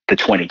into the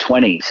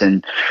 2020s.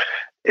 And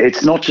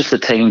it's not just a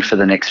team for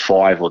the next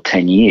 5 or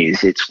 10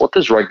 years. It's what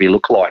does rugby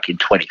look like in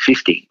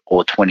 2050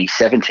 or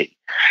 2070?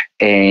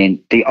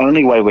 And the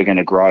only way we're going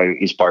to grow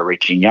is by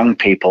reaching young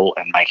people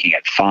and making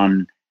it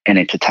fun and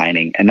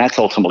entertaining. And that's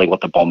ultimately what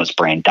the Bombers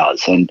brand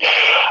does. And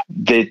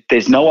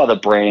there's no other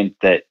brand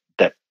that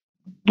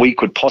we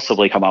could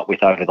possibly come up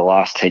with over the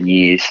last 10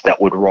 years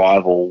that would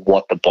rival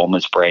what the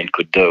Bombers brand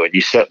could do. And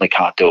you certainly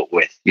can't do it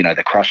with,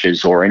 the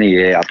Crushers or any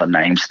of the other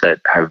names that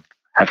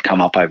have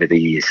come up over the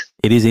years.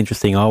 It is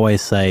interesting. I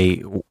always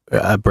say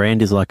a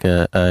brand is like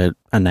a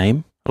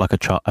name, like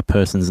a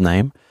person's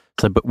name.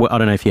 So, but I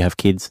don't know if you have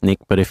kids, Nick,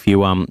 but if you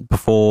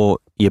before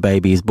your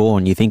baby is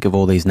born, you think of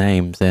all these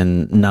names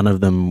and none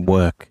of them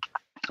work.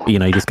 You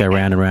just go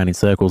round and round in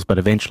circles. But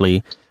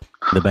eventually,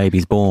 the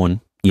baby's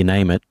born, you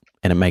name it,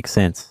 and it makes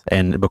sense.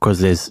 And because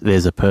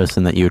there's a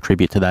person that you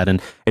attribute to that,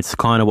 and it's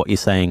kind of what you're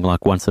saying.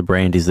 Like once a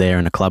brand is there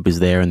and a club is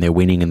there and they're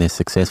winning and they're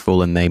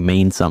successful and they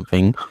mean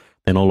something,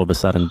 then all of a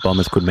sudden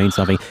Bombers could mean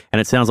something.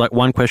 And it sounds like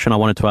one question I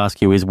wanted to ask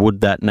you is,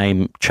 would that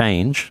name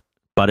change?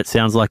 But it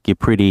sounds like you're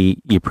pretty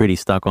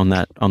stuck on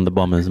the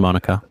Bombers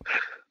moniker.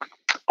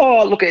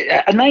 Oh, look,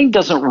 a name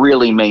doesn't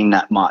really mean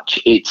that much.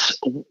 It's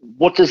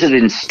what does it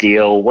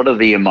instill? What are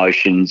the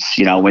emotions?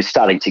 We're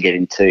starting to get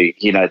into,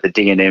 the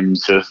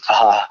D&Ms of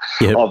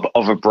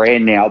a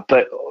brand now.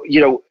 But,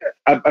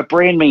 a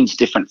brand means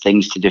different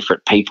things to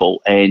different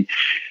people. And,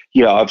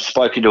 I've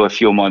spoken to a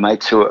few of my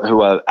mates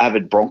who are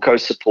avid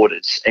Broncos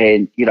supporters,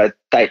 and,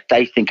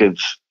 they think of,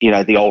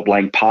 the old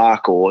Lang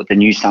Park or the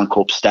new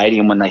Suncorp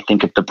Stadium when they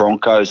think of the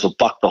Broncos, or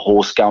Buck the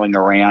Horse going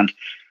around.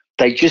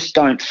 They just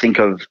don't think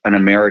of an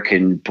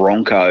American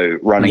Bronco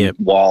running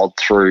wild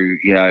through,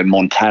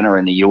 Montana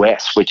in the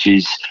US, which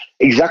is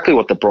exactly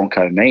what the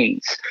Bronco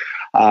means.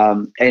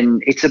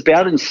 And it's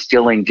about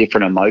instilling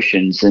different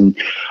emotions. And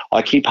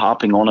I keep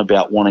harping on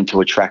about wanting to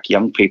attract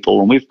young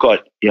people. And we've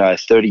got, a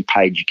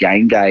 30-page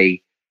game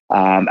day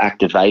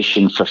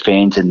activation for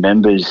fans and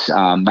members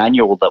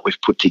manual that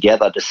we've put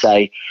together to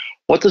say,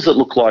 what does it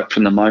look like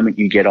from the moment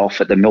you get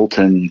off at the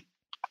Milton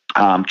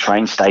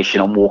train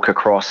station and walk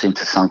across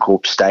into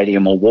Suncorp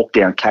Stadium, or walk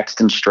down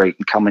Caxton Street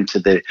and come into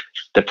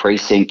the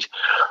precinct?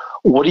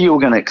 What are you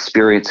going to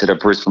experience at a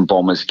Brisbane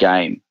Bombers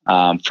game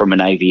from an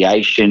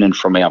aviation and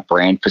from our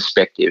brand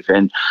perspective?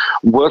 And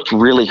worked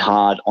really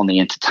hard on the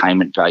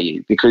entertainment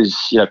value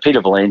because,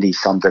 Peter V'landys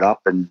summed it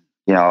up, and,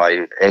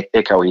 I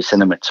echo his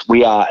sentiments.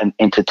 We are an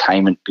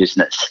entertainment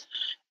business.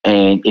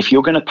 And if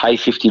you're going to pay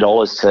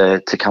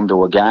 $50 to come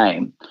to a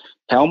game,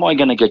 how am I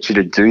going to get you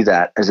to do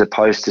that as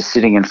opposed to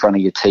sitting in front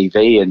of your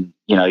TV and,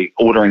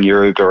 ordering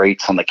your Uber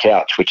Eats on the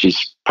couch, which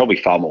is probably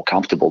far more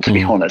comfortable, to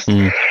be honest.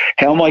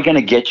 How am I going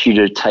to get you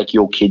to take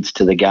your kids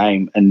to the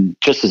game? And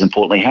just as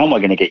importantly, how am I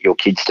going to get your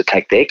kids to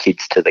take their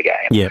kids to the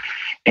game? Yeah.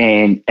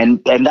 And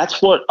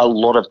that's what a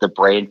lot of the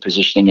brand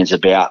positioning is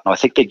about. And I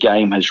think the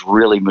game has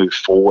really moved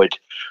forward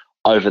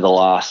over the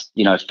last,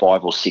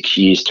 5 or 6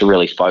 years to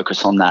really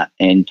focus on that.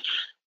 And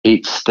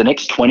it's the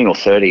next 20 or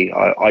 30.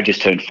 I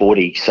just turned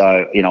 40.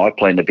 So, I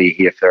plan to be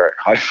here for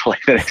hopefully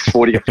the next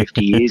 40 or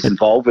 50 years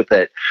involved with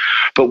it.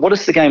 But what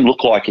does the game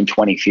look like in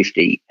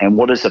 2050? And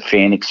what does a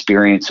fan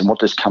experience and what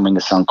does coming to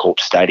Suncorp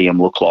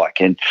Stadium look like?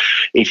 And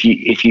if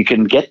you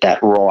can get that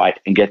right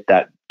and get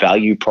that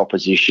value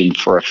proposition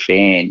for a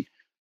fan,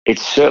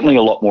 it's certainly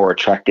a lot more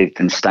attractive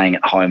than staying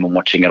at home and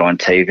watching it on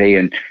TV.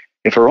 And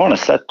if we're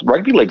honest, that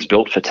rugby league's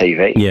built for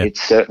TV. Yeah.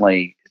 It's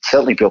certainly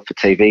built for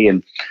TV.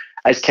 And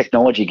as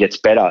technology gets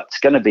better, it's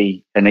going to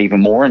be an even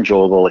more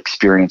enjoyable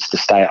experience to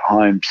stay at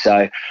home.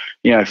 So,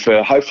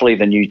 for hopefully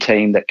the new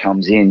team that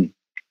comes in,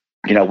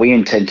 we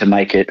intend to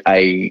make it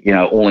a,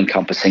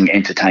 all-encompassing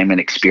entertainment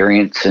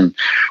experience. And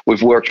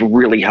we've worked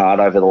really hard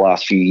over the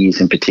last few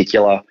years in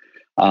particular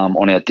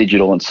on our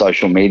digital and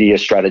social media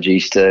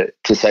strategies to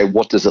say,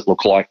 what does it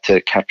look like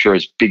to capture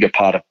as big a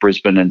part of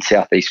Brisbane and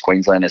Southeast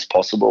Queensland as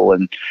possible,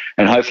 and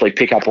hopefully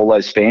pick up all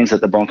those fans that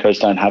the Broncos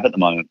don't have at the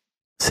moment.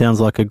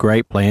 Sounds like a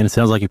great plan. It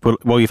sounds like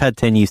you've had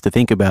 10 years to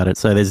think about it.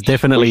 So there's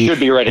definitely, we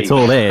should be ready. It's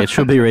all there. It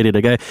should be ready to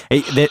go.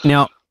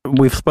 Now,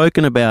 we've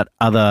spoken about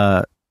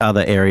other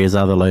areas,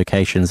 other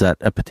locations that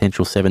a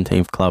potential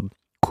 17th club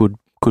could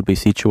be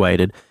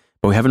situated,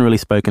 but we haven't really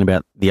spoken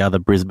about the other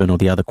Brisbane or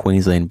the other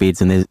Queensland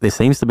bids. And there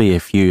seems to be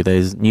a few.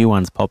 There's new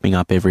ones popping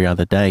up every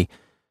other day.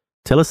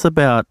 Tell us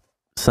about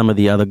some of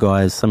the other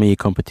guys, some of your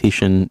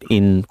competition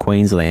in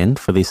Queensland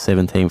for this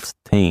 17th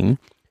team,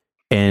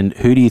 and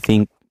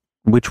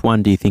which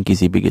one do you think is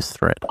your biggest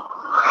threat?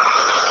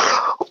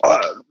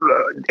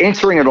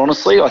 Answering it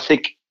honestly, I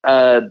think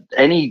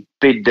any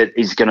bid that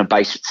is going to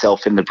base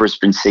itself in the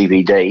Brisbane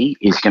CBD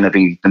is going to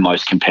be the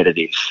most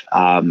competitive,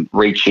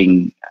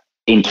 reaching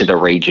into the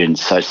region.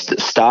 So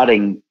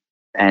starting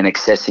and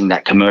accessing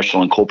that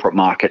commercial and corporate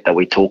market that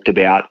we talked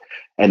about,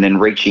 and then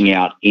reaching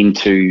out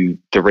into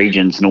the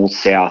regions north,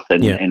 south,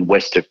 and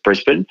west of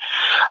Brisbane.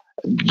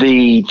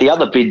 The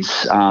other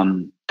bids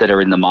that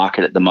are in the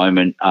market at the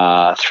moment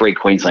are 3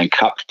 Queensland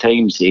Cup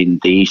teams in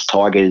the East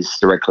Tigers,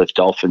 the Redcliffe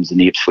Dolphins, and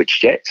the Ipswich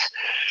Jets.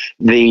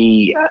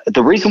 The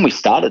reason we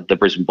started the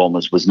Brisbane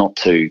Bombers was not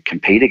to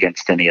compete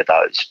against any of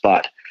those,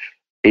 but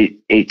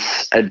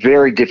it's a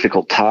very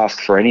difficult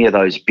task for any of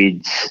those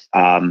bids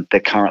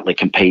that currently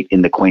compete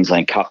in the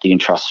Queensland Cup, the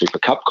Intrust Super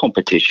Cup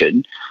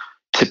competition,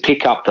 to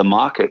pick up the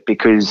market,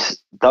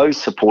 because those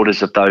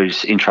supporters of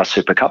those Intrust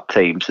Super Cup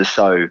teams are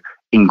so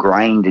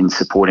ingrained in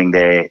supporting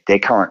their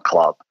current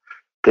club.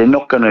 They're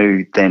not going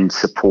to then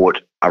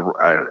support a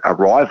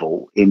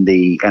rival in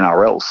the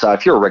NRL. So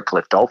if you're a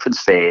Redcliffe Dolphins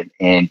fan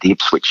and the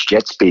Ipswich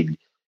Jets bid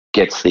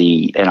gets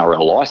the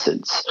NRL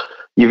license,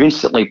 you've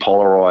instantly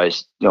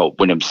polarised,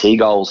 Wynnum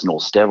Seagulls,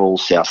 North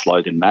Devils, South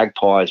Logan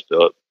Magpies,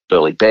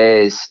 Burleigh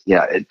Bears.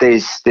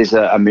 There's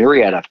a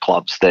myriad of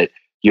clubs that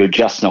you're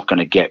just not going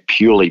to get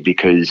purely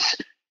because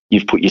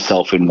you've put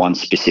yourself in one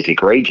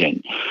specific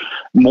region.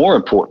 More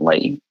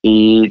importantly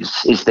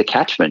is the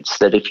catchments,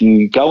 that if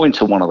you go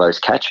into one of those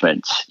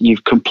catchments,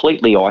 you've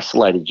completely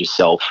isolated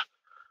yourself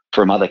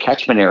from other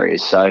catchment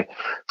areas. So,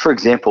 for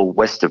example,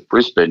 west of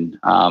Brisbane,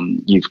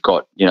 you've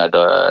got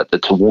the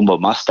Toowoomba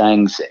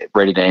Mustangs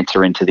ready to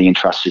enter into the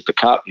Intrust Super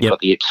Cup. You've got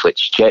the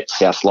Ipswich Jets,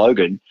 South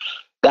Logan.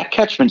 That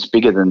catchment's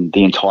bigger than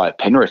the entire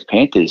Penrith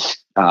Panthers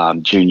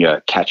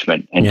junior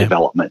catchment and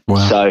development.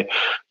 Wow. So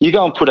you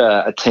go and put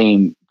a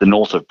team the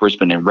north of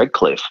Brisbane and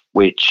Redcliffe,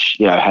 which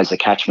has a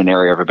catchment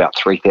area of about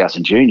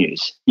 3,000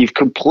 juniors. You've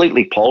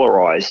completely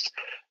polarised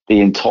the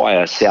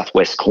entire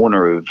southwest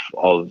corner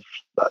of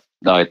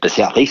the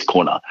southeast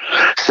corner.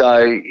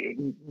 So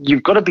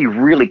you've got to be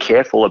really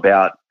careful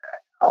about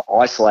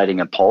isolating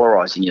and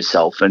polarising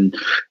yourself. And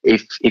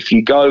if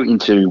you go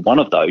into one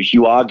of those,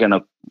 you are going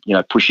to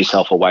push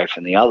yourself away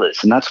from the others.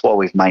 And that's why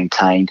we've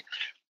maintained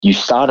you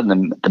start in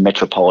the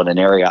metropolitan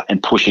area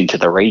and push into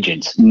the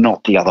regions,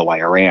 not the other way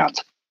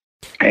around.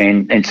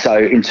 And so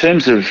in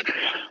terms of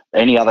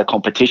any other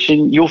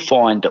competition, you'll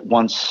find that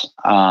once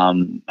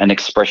an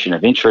expression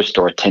of interest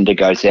or a tender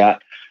goes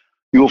out,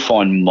 you'll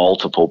find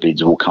multiple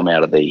bids will come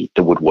out of the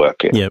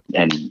woodwork. Yep.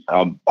 And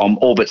I'm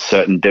all but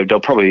certain there'll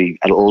probably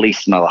at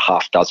least another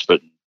half dozen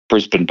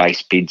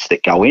Brisbane-based bids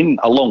that go in,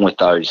 along with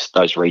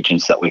those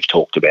regions that we've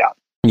talked about.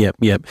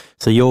 Yep.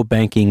 So you're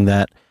banking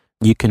that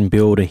you can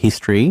build a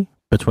history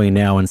between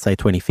now and, say,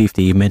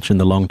 2050. You mentioned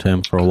the long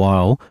term for a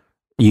while.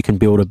 You can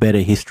build a better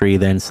history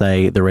than,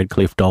 say, the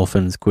Redcliffe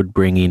Dolphins could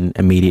bring in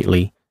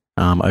immediately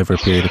over a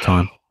period of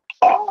time.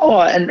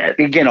 Oh, and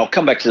again, I'll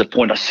come back to the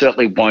point. I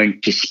certainly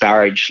won't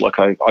disparage. Like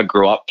I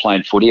grew up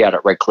playing footy out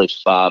at Redcliffe.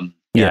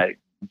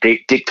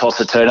 Dick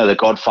Tosser-Turner, the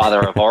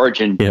godfather of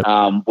Origin,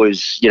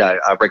 was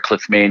a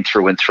Redcliffe man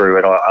through and through.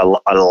 And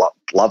I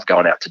love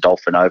going out to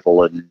Dolphin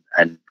Oval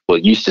and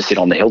used to sit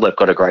on the hill. They've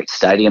got a great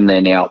stadium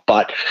there now.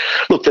 But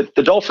look,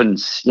 the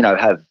Dolphins,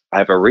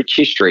 have a rich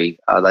history.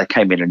 They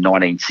came in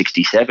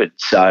 1967,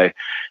 so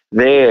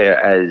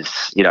they're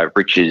as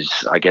rich as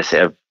I guess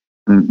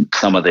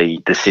some of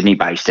the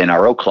Sydney-based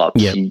NRL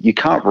clubs. Yep. You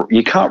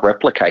can't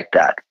replicate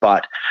that.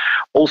 But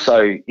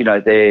also,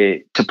 they're,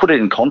 to put it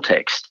in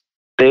context,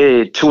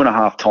 they're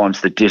 2.5 times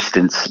the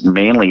distance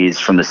Manly is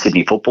from the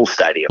Sydney Football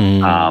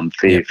Stadium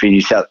for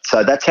New South.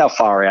 So that's how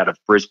far out of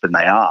Brisbane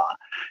they are.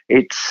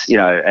 It's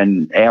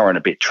an hour and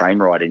a bit train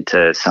ride into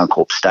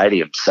Suncorp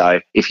Stadium. So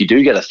if you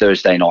do get a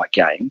Thursday night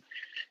game,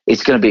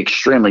 it's going to be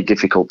extremely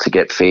difficult to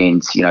get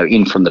fans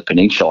in from the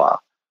peninsula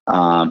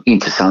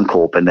into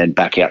Suncorp and then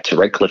back out to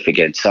Redcliffe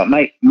again. So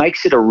it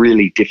makes it a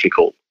really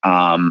difficult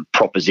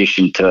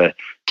proposition to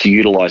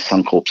utilise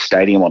Suncorp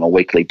Stadium on a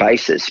weekly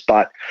basis.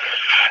 But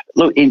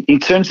look, in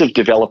terms of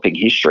developing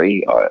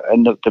history,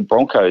 and the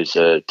Broncos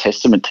are a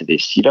testament to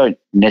this, you don't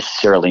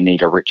necessarily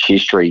need a rich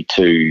history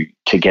to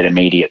get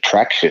immediate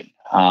traction.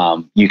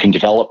 You can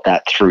develop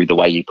that through the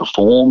way you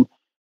perform,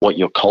 what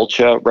your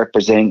culture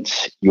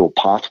represents, your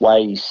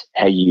pathways,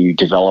 how you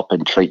develop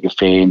and treat your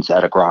fans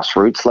at a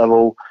grassroots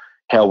level,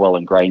 how well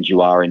ingrained you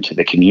are into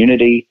the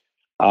community.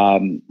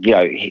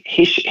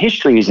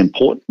 History is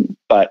important,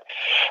 but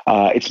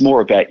it's more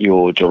about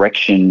your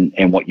direction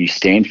and what you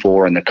stand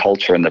for and the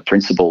culture and the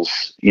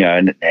principles.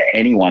 And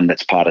anyone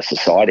that's part of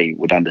society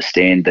would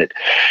understand that,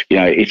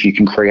 if you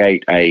can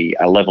create a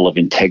level of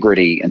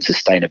integrity and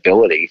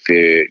sustainability for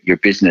your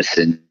business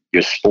and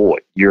your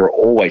sport, you're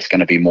always going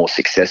to be more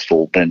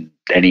successful than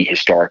any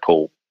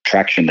historical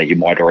traction that you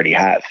might already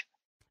have.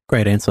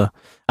 Great answer.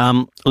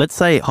 Let's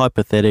say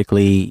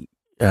hypothetically,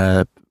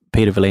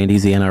 Peter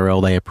V'landys, the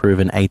NRL, they approve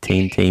an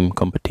 18-team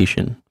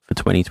competition for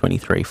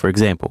 2023, for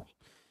example.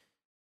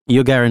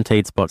 You're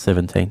guaranteed spot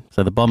 17,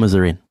 so the Bombers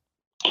are in.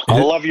 I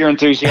love your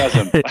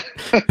enthusiasm.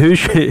 Who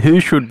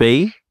should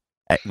be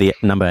the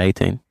number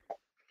 18?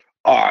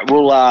 All right,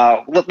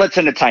 well, let's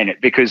entertain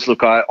it because,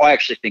 look, I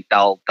actually think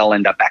they'll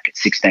end up back at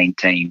 16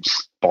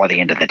 teams by the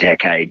end of the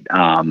decade.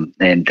 And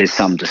there's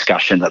some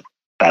discussion that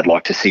they'd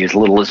like to see as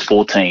little as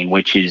 14,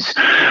 which is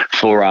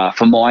for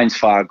mines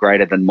far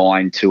greater than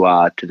mine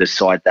to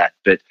decide that.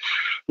 But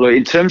look,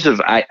 in terms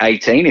of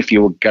 18, if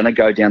you were going to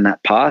go down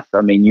that path,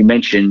 I mean, you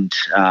mentioned,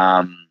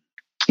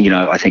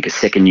 I think a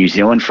second New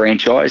Zealand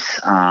franchise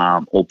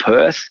or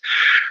Perth.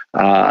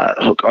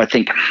 Look, I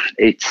think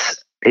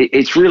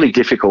it's really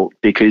difficult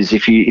because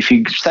if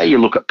you say you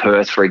look at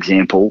Perth, for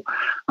example,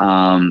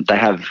 they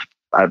have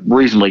a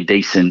reasonably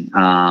decent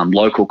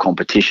local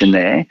competition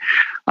there.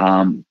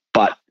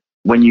 But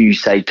when you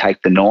say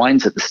take the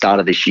Nines at the start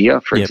of this year,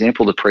 for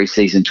example, the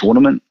preseason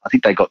tournament, I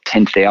think they got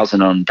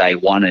 10,000 on day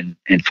one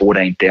and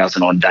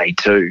 14,000 on day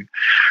two.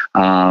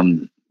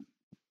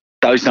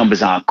 Those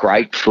numbers aren't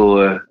great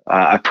for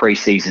a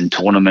preseason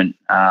tournament.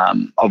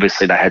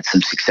 Obviously, they had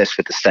some success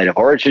with the State of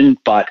Origin,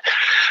 but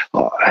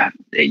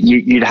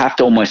you'd have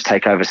to almost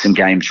take over some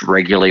games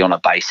regularly on a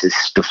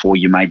basis before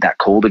you made that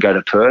call to go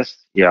to Perth.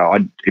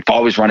 If I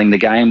was running the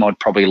game, I'd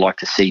probably like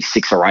to see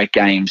 6 or 8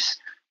 games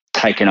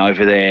taken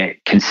over there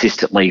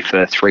consistently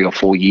for 3 or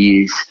 4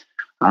 years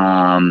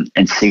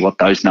and see what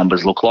those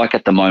numbers look like.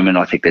 At the moment,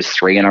 I think there's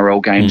 3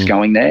 NRL games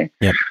going there.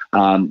 Yep.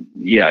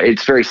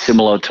 It's very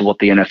similar to what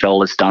the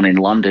NFL has done in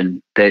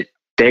London. That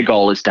their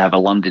goal is to have a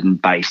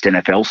London-based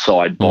NFL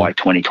side by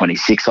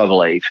 2026, I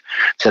believe.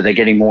 So they're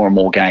getting more and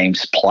more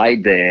games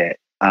played there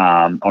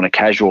on a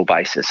casual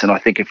basis. And I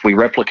think if we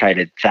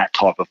replicated that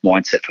type of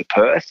mindset for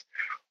Perth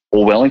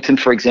or Wellington,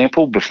 for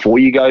example, before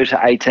you go to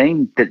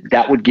 18,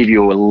 that would give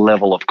you a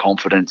level of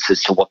confidence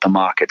as to what the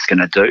market's going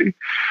to do.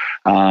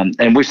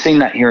 And we've seen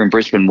that here in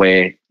Brisbane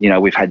where,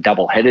 we've had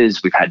double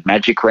headers, we've had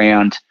Magic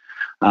Round.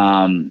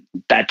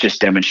 That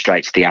just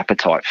demonstrates the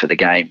appetite for the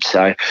game.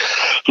 So,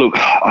 look,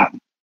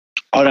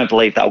 I don't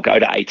believe they'll go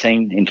to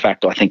 18. In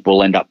fact, I think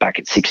we'll end up back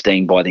at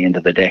 16 by the end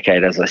of the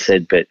decade, as I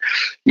said. But,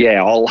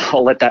 yeah,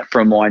 I'll let that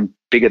for a mind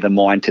bigger than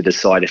mine to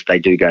decide if they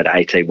do go to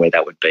 18 where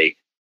that would be.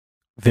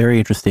 Very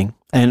interesting.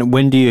 And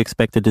when do you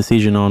expect a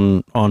decision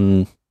on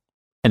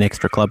an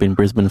extra club in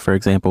Brisbane, for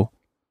example?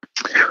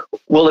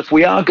 Well, if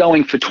we are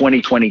going for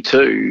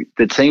 2022,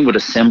 the team would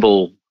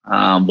assemble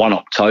 1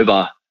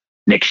 October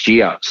next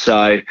year.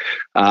 So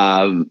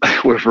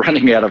we're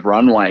running out of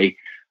runway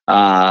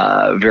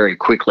very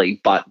quickly.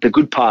 But the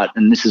good part,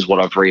 and this is what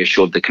I've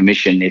reassured the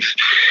Commission,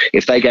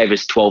 if they gave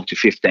us 12 to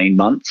 15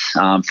 months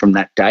from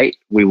that date,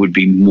 we would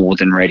be more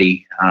than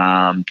ready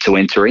to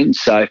enter in.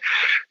 So,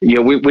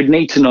 we'd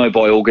need to know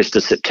by August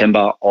to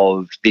September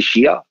of this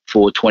year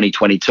for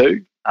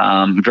 2022.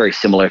 Very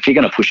similar. If you're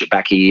going to push it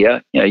back a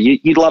year,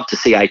 you'd love to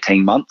see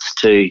 18 months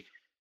to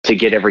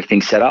get everything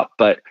set up,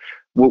 but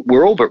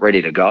we're all but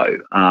ready to go.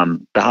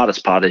 The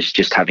hardest part is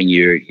just having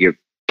your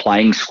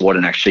playing squad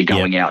and actually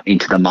going out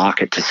into the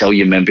market to sell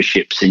your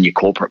memberships and your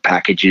corporate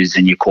packages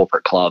and your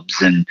corporate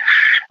clubs and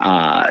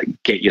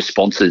get your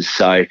sponsors.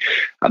 So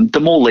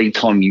the more lead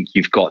time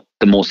you've got,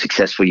 the more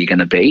successful you're going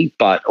to be.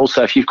 But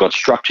also if you've got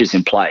structures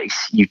in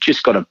place, you've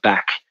just got to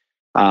back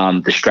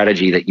the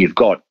strategy that you've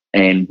got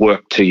and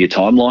work to your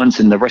timelines,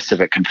 and the rest of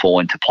it can fall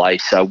into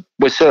place. So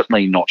we're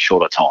certainly not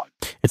short of time.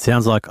 It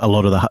sounds like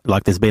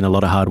there's been a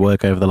lot of hard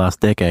work over the last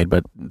decade,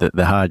 but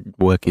the hard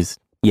work is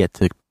yet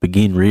to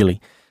begin,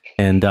 really.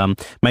 And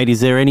mate,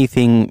 is there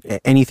anything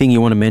you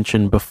want to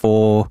mention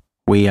before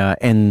we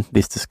end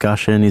this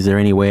discussion? Is there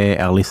anywhere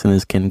our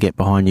listeners can get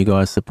behind you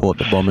guys, support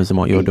the Bombers and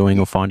what you're doing,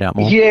 or find out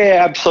more?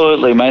 Yeah,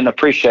 absolutely, mate. I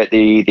appreciate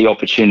the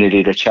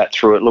opportunity to chat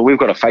through it. Look, we've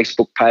got a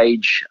Facebook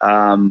page.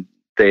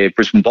 The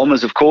Brisbane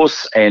Bombers, of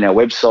course, and our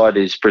website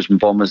is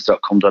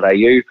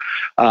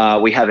brisbanebombers.com.au.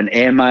 We have an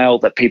airmail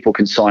that people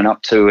can sign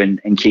up to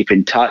and keep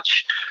in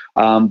touch.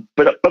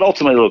 But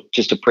ultimately, look,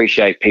 just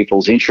appreciate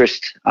people's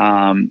interest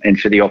and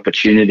for the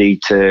opportunity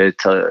to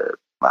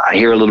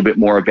hear a little bit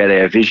more about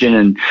our vision.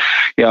 And,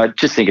 I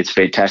just think it's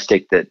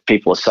fantastic that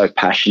people are so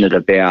passionate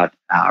about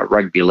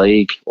rugby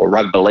league, or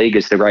rugby league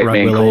as the great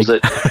man calls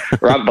it.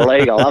 Rugby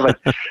league, I love it.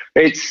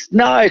 It's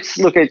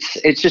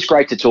just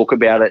great to talk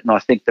about it. And I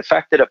think the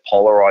fact that it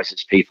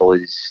polarizes people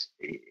is,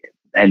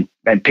 and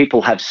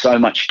people have so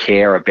much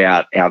care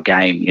about our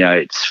game.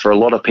 It's for a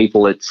lot of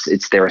people, it's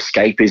their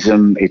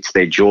escapism, it's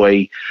their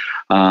joy,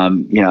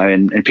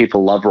 and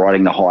people love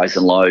riding the highs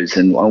and lows.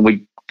 And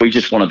we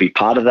just want to be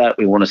part of that.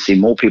 We want to see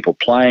more people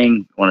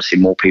playing. We want to see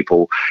more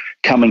people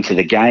coming to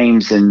the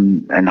games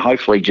and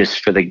hopefully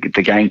just for the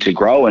game to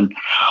grow. And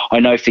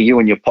I know for you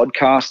and your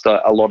podcast,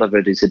 a lot of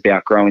it is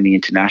about growing the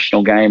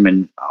international game.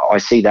 And I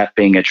see that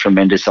being a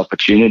tremendous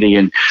opportunity.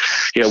 And,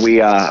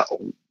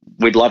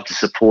 we'd love to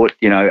support,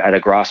 at a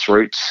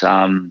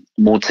grassroots,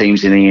 more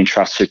teams in the Ian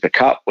Trust Super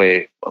Cup.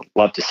 We'd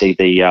love to see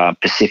the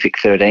Pacific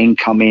 13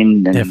 come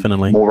in, and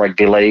definitely more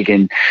rugby league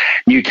in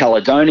New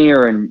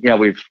Caledonia. And,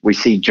 we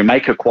see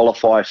Jamaica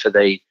qualify for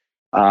the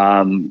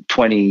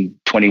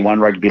 2021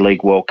 Rugby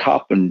League World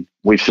Cup, and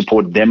we've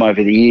supported them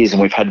over the years.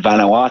 And we've had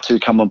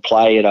Vanuatu come and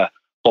play at a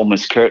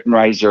Bombers curtain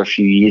raiser a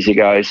few years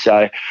ago.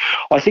 So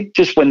I think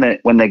just when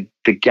the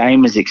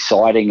game is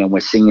exciting and we're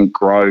seeing it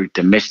grow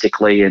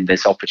domestically and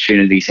there's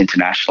opportunities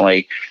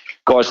internationally,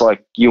 guys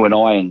like you and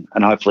I,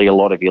 and hopefully a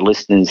lot of your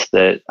listeners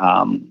that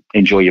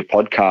enjoy your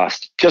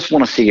podcast, just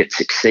want to see it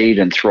succeed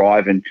and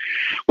thrive. And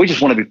we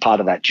just want to be part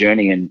of that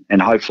journey.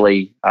 And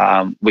hopefully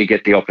we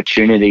get the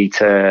opportunity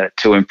to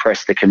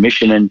impress the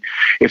commission. And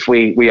if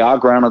we are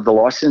granted the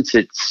license,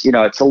 it's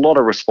a lot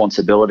of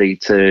responsibility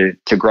to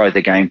grow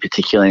the game,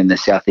 particularly in the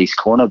southeast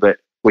corner. But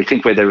we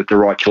think we're the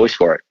right choice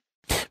for it.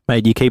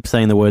 Mate, you keep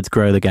saying the words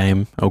grow the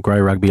game or grow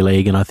rugby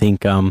league, and I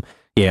think,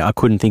 I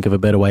couldn't think of a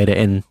better way to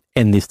end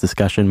this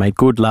discussion, mate.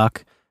 Good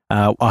luck.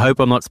 I hope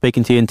I'm not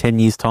speaking to you in 10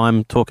 years'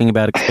 time talking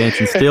about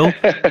expansion still.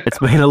 It's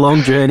been a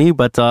long journey,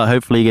 but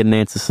hopefully you get an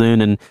answer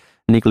soon. And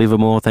Nick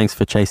Livermore, thanks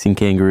for chasing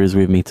kangaroos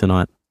with me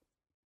tonight.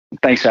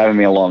 Thanks for having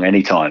me along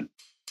anytime.